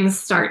of things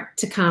start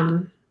to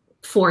come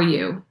for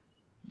you.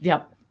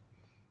 Yep.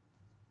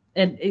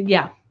 And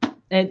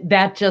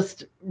that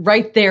just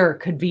right there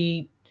could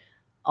be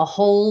a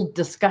whole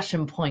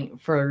discussion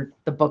point for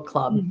the book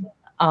club,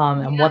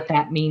 and what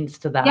that means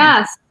to them.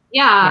 Yes.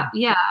 Yeah.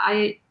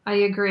 I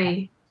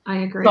agree.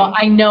 So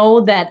I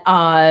know that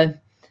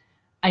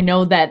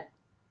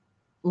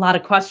a lot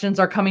of questions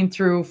are coming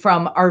through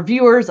from our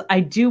viewers. I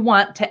do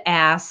want to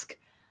ask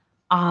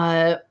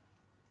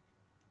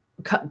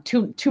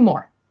two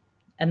more,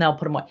 and then I'll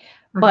put them away.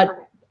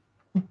 But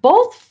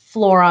both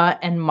Flora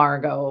and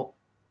Margot,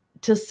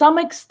 to some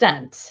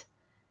extent,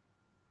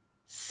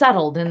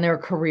 settled in their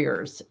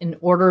careers in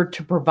order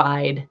to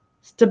provide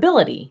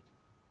stability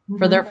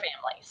for their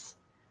families.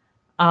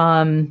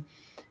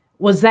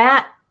 Was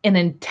that an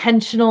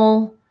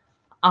intentional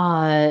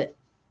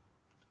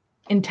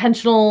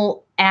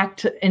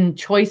act and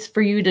choice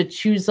for you to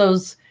choose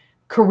those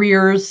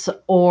careers,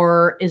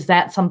 or is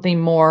that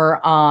something more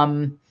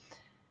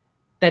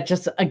that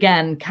just,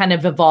 again, kind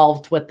of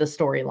evolved with the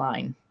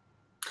storyline?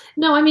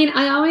 No, I mean,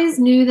 I always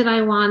knew that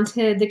I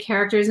wanted the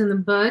characters in the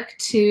book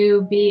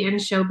to be in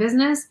show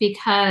business,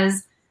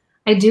 because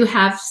I do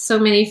have so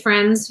many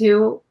friends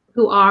who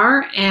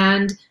are,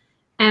 and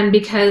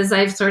because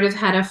I've sort of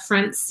had a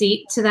front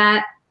seat to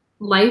that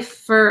life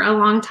for a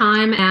long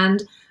time,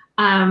 and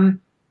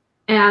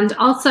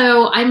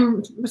also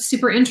I'm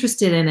super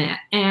interested in it.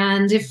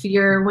 And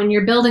when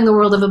you're building the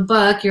world of a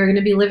book, you're going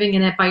to be living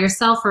in it by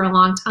yourself for a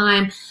long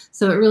time.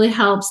 So it really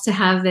helps to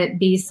have it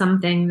be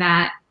something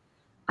that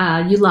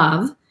you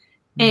love.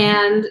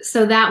 And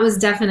so that was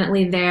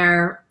definitely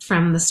there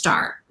from the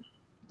start.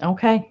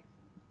 Okay.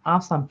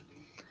 Awesome.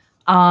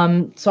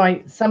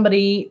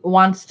 Somebody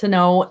wants to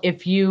know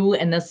if you,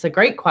 and this is a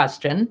great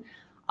question,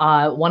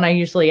 one I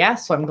usually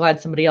ask, so I'm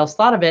glad somebody else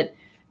thought of it.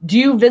 Do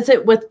you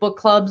visit with book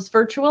clubs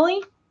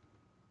virtually?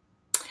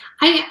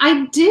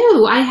 I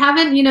do. I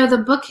haven't, the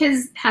book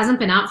hasn't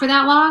been out for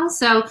that long,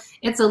 so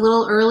it's a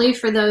little early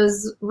for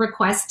those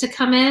requests to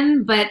come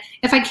in, but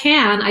if I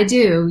can, I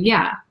do.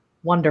 Yeah.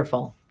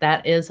 Wonderful.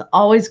 That is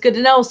always good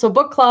to know. So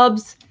book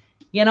clubs,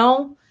 you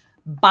know,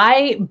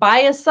 buy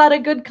a set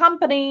of Good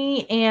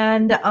Company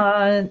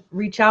and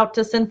reach out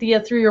to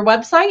Cynthia through your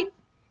website.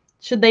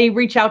 Should they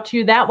reach out to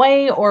you that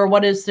way, or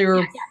what is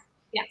their?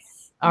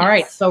 Yes. All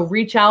right. So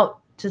reach out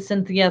to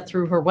Cynthia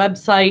through her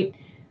website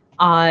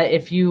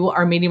if you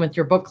are meeting with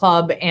your book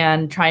club,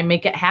 and try and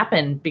make it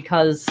happen,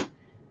 because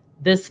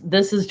this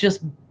is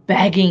just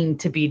begging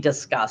to be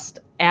discussed.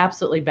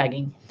 Absolutely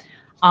begging.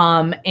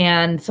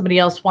 And somebody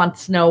else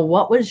wants to know,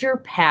 what was your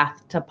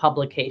path to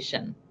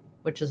publication?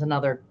 Which is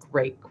another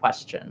great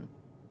question.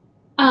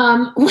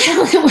 Well,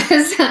 it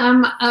was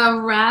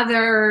a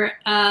rather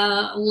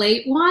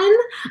late one.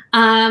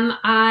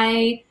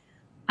 I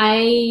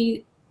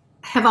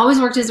have always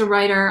worked as a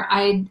writer.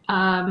 I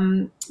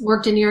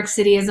worked in New York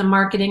City as a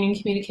marketing and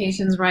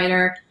communications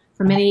writer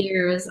for many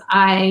years.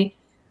 I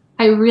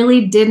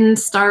really didn't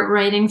start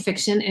writing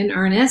fiction in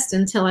earnest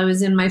until I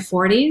was in my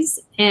 40s,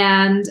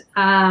 and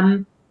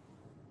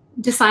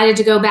decided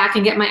to go back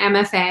and get my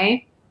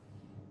MFA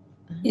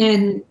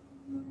in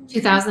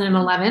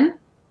 2011.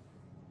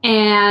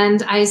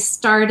 And I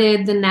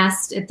started The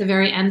Nest at the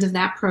very end of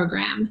that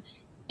program.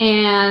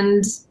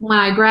 And when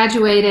I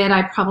graduated,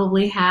 I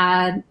probably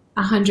had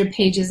 100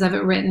 pages of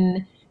it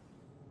written,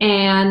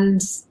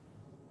 and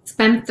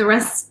spent the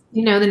rest,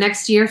 the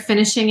next year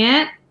finishing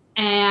it.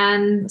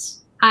 And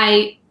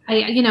I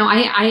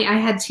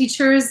had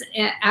teachers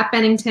at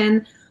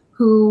Bennington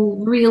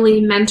who really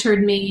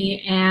mentored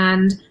me.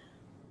 And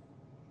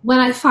when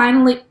I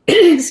finally,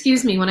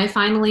 when I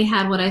finally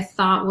had what I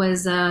thought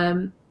was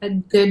a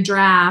good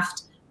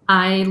draft,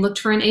 I looked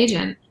for an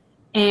agent,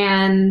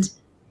 and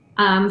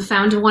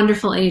found a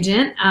wonderful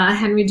agent,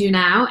 Henry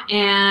Dunau,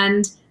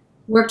 and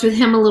worked with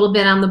him a little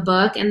bit on the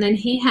book. And then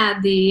he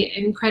had the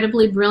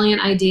incredibly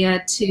brilliant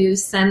idea to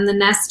send The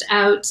Nest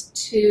out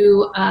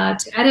to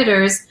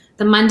editors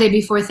the Monday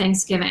before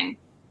Thanksgiving.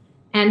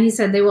 And he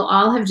said they will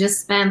all have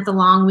just spent the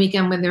long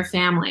weekend with their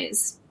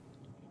families,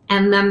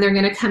 and then they're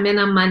going to come in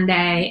on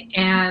Monday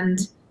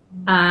and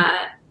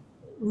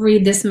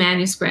read this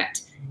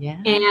manuscript.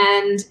 Yeah.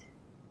 And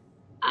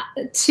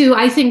to,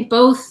 I think,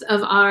 both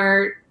of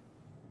our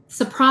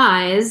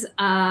surprise,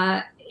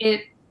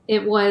 it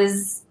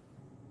was,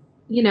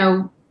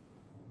 a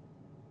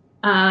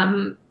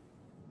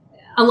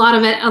lot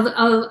of it,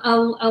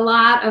 a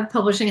lot of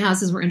publishing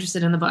houses were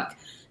interested in the book.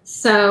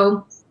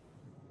 So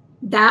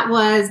that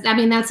was,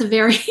 that's a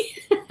very,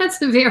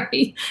 that's a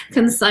very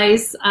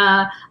concise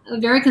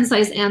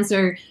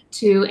answer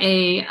to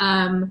a,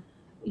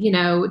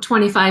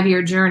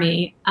 25-year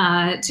journey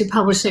to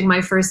publishing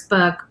my first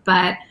book.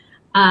 But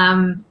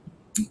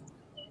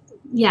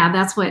yeah,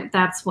 that's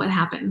what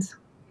happened.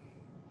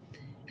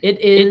 It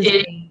is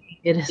a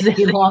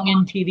long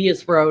and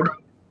tedious road,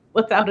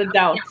 without a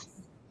doubt.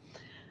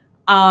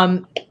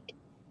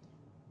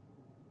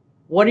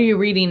 What are you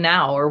reading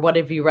now, or what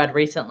have you read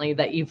recently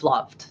that you've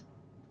loved?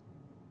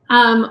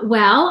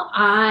 Well,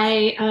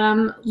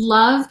 I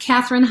love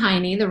Katherine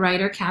Heine, the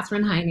writer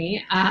Katherine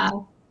Heine.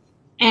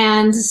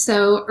 And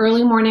so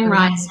Early Morning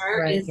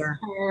Riser is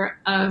her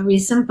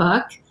recent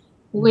book,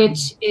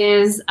 which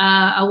is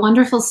a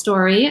wonderful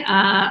story,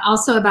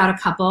 also about a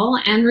couple,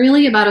 and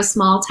really about a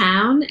small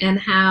town, and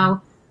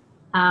how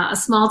a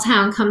small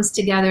town comes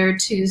together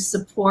to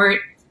support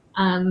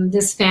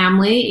this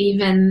family,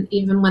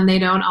 even when they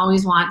don't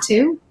always want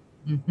to.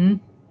 Mm-hmm.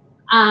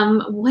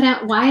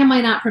 Why am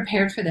I not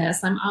prepared for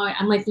this? I'm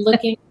like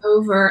looking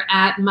over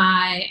at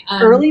my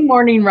Early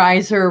Morning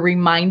Riser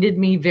reminded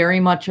me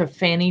very much of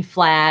Fanny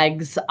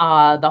Flagg's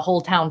The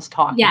Whole Town's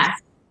Talking. Yes.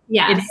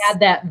 It had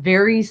that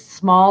very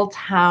small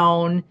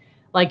town,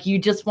 like you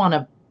just want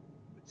to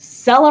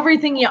sell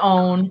everything you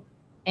own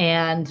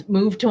and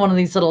move to one of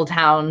these little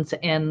towns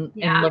and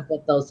live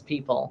with those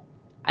people.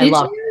 I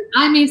love it.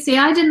 I mean, see,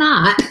 I did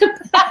not.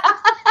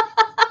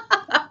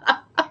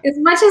 As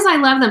much as I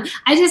love them,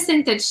 I just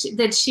think that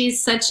she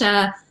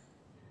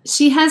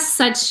has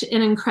such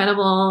an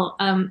incredible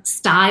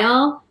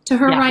style to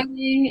her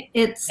writing.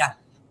 It's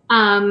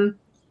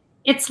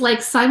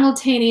like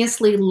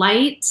simultaneously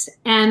light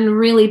and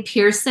really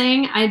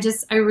piercing.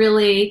 That's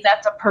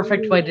a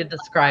perfect way to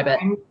describe it.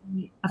 I'm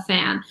a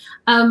fan.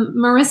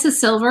 Marissa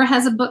Silver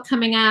has a book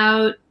coming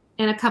out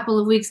in a couple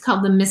of weeks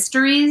called The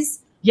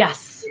Mysteries.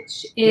 Yes.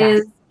 Which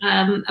is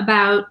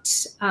about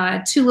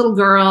two little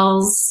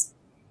girls.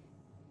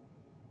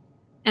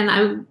 And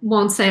I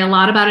won't say a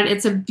lot about it.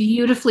 It's a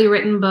beautifully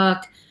written book.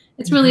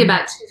 It's really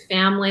about two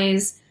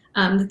families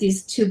that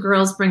these two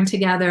girls bring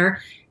together.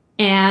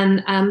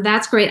 And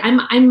that's great.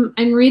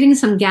 I'm reading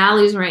some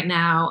galleys right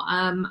now.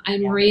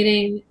 I'm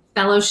reading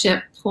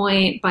Fellowship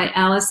Point by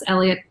Alice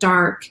Elliott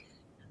Dark,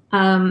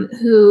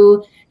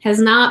 who has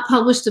not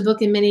published a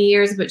book in many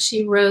years, but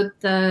she wrote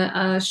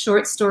the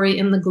short story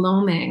In the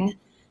Gloaming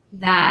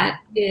that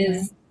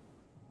is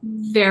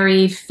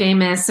very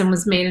famous and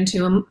was made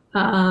into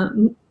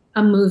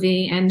a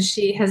movie. And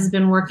she has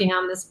been working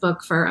on this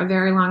book for a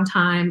very long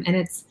time, and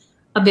it's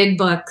a big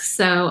book.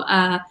 So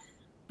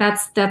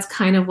that's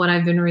kind of what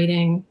I've been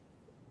reading.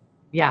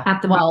 Yeah.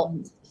 At the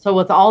moment. So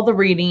with all the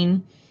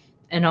reading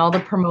and all the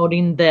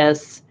promoting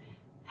this,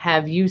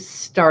 have you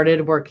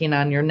started working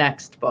on your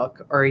next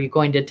book, or are you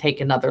going to take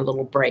another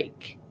little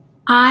break?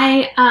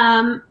 I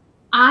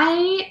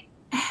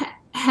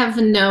have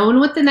known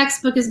what the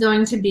next book is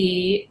going to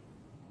be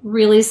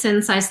really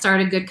since I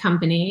started Good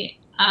Company.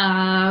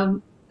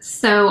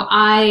 So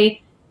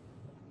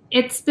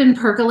it's been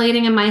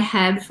percolating in my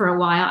head for a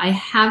while. I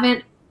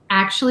haven't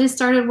actually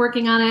started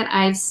working on it.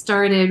 I've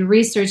started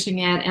researching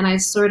it, and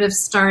I've sort of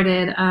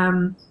started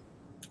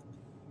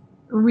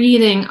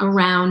reading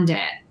around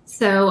it.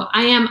 So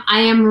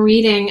I'm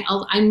rereading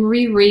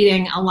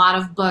a lot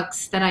of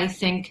books that I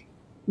think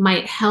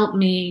might help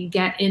me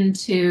get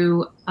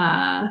into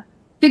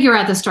figure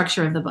out the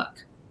structure of the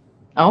book.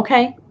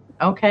 Okay.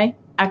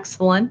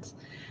 Excellent.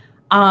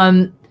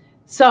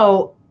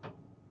 So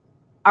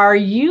are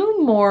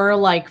you more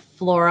like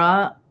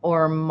Flora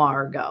or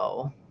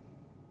Margot?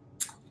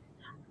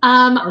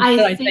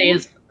 I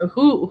think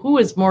who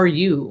is more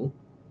you?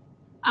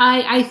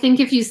 I think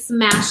if you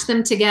smash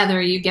them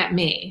together, you get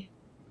me.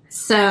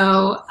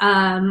 So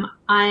I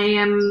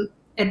am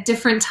at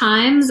different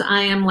times.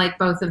 I am like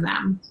both of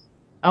them.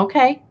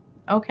 Okay.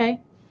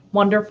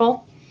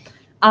 Wonderful.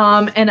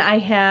 And I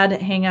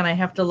had, hang on, I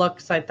have to look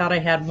because I thought I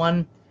had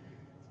one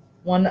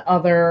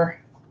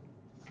other.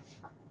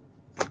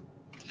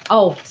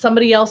 Oh,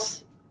 somebody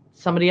else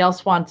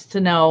wants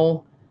to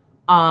know,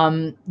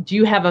 do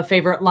you have a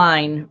favorite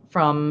line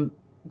from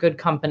Good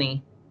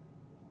Company?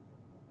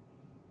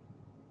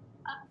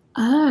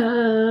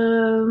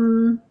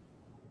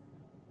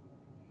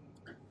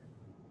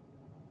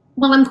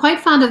 Well, I'm quite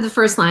fond of the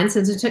first line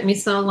since it took me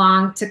so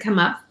long to come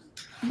up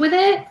with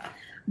it,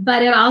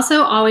 but it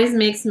also always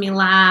makes me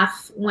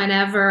laugh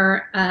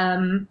whenever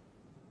I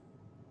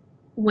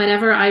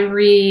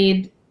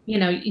read,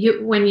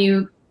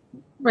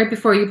 right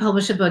before you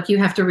publish a book, you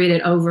have to read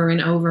it over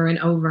and over and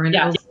over and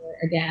over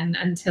again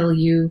until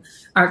you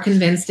are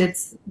convinced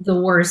it's the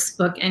worst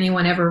book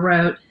anyone ever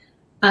wrote.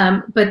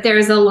 But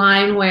there's a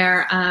line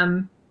where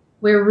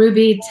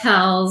Ruby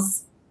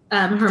tells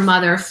her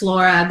mother,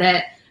 Flora,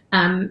 that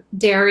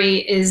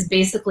dairy is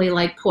basically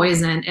like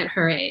poison at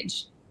her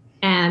age.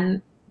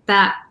 And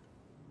that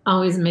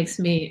always makes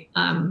me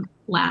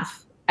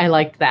laugh. I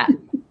liked that.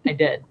 I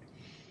did.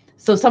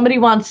 So somebody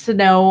wants to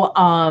know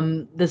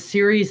the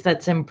series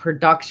that's in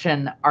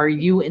production. Are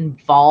you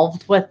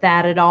involved with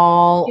that at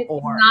all? It's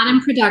not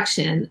in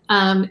production.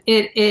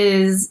 It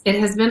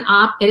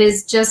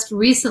has just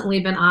recently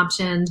been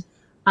optioned.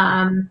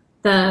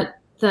 The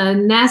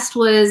Nest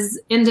was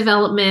in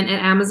development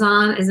at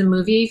Amazon as a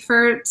movie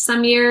for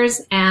some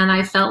years, and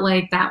I felt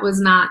like that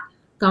was not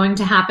going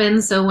to happen.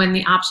 So when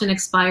the option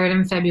expired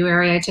in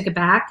February, I took it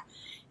back.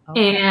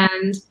 Okay.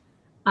 And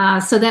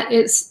so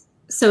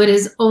it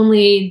has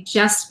only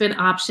just been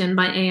optioned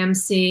by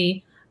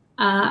AMC.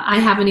 I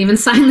haven't even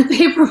signed the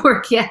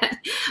paperwork yet,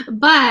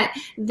 but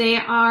they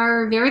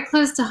are very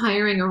close to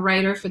hiring a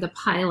writer for the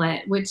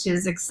pilot, which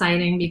is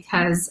exciting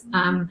because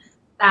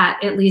that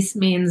at least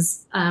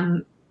means,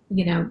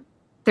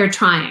 they're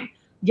trying.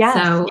 Yes.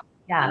 So,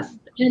 yes.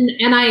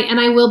 And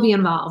I will be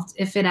involved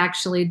if it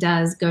actually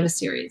does go to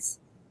series.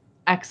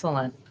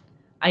 Excellent.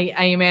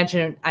 I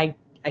imagine, I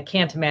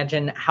can't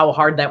imagine how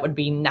hard that would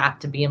be not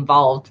to be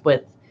involved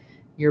with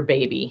your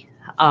baby.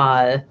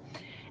 And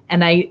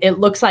it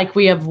looks like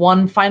we have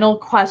one final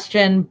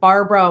question.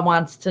 Barbara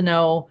wants to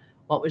know,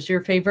 what was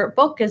your favorite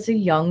book as a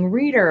young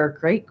reader?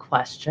 Great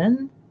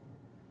question.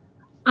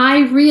 I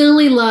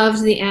really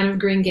loved the Anne of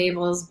Green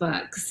Gables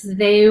books.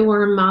 They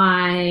were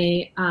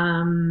my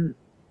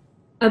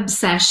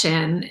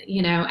obsession,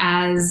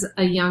 as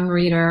a young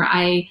reader.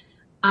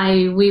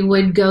 We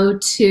would go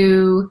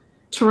to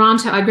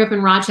Toronto. I grew up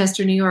in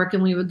Rochester, New York,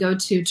 and we would go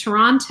to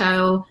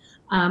Toronto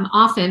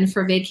often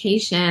for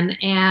vacation.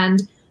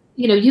 And,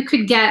 you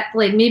could get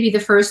like maybe the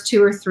first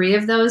 2 or 3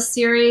 of those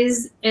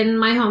series in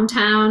my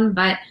hometown,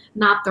 but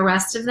not the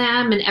rest of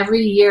them. And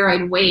every year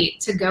I'd wait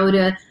to go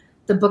to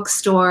the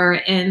bookstore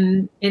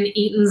in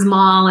Eaton's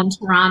Mall in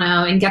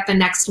Toronto and get the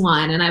next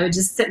one. And I would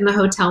just sit in the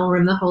hotel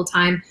room the whole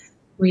time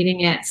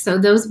reading it. So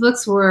those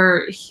books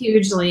were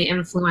hugely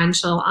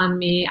influential on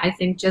me. I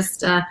think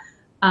just a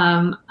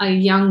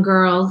young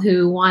girl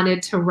who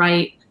wanted to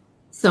write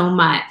so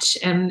much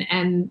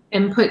and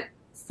put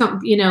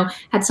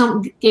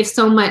some, gave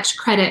so much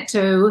credit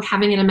to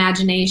having an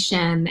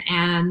imagination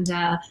and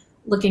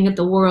looking at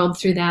the world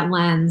through that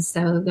lens.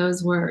 So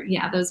those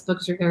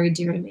books are very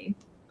dear to me.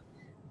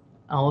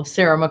 Oh,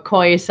 Sarah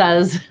McCoy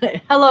says,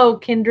 hello,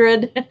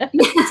 kindred.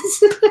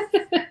 Yes.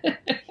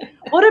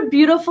 What a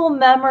beautiful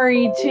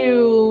memory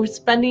to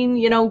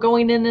spending,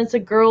 going in as a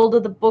girl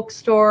to the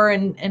bookstore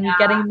and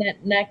getting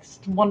that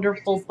next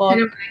wonderful book.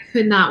 I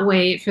could not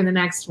wait for the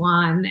next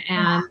one.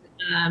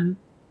 And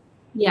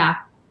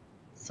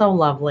so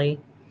lovely.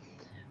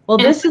 Well,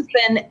 this has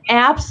been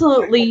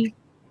absolutely,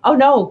 oh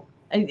no,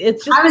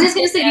 it's just. I was just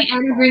going to say the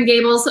Anne of Green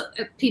Gables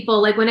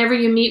people, like whenever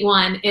you meet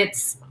one,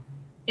 it's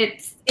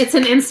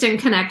an instant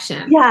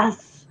connection.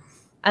 Yes.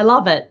 I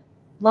love it.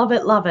 Love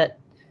it. Love it.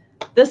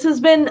 This has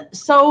been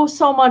so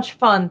much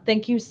fun.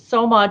 Thank you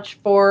so much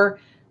for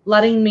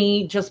letting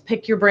me just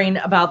pick your brain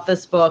about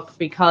this book,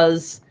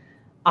 because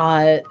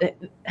I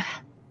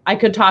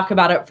could talk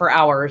about it for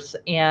hours,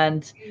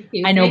 and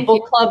I know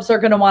book clubs are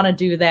going to want to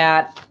do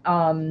that.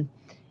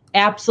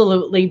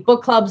 Absolutely.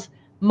 Book clubs,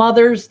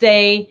 Mother's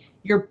Day,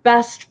 your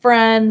best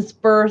friend's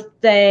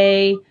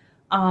birthday,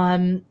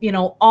 you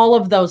know, all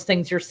of those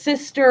things, your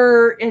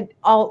sister,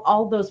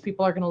 all those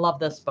people are going to love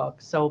this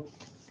book. So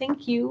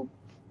thank you.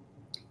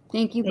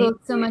 Thank you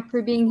both so much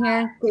for being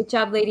here. Great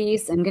job,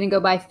 ladies. I'm going to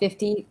go buy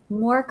 50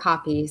 more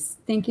copies.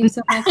 Thank you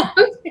so much.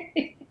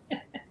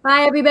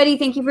 Bye, everybody.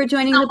 Thank you for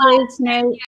joining the Blaze tonight.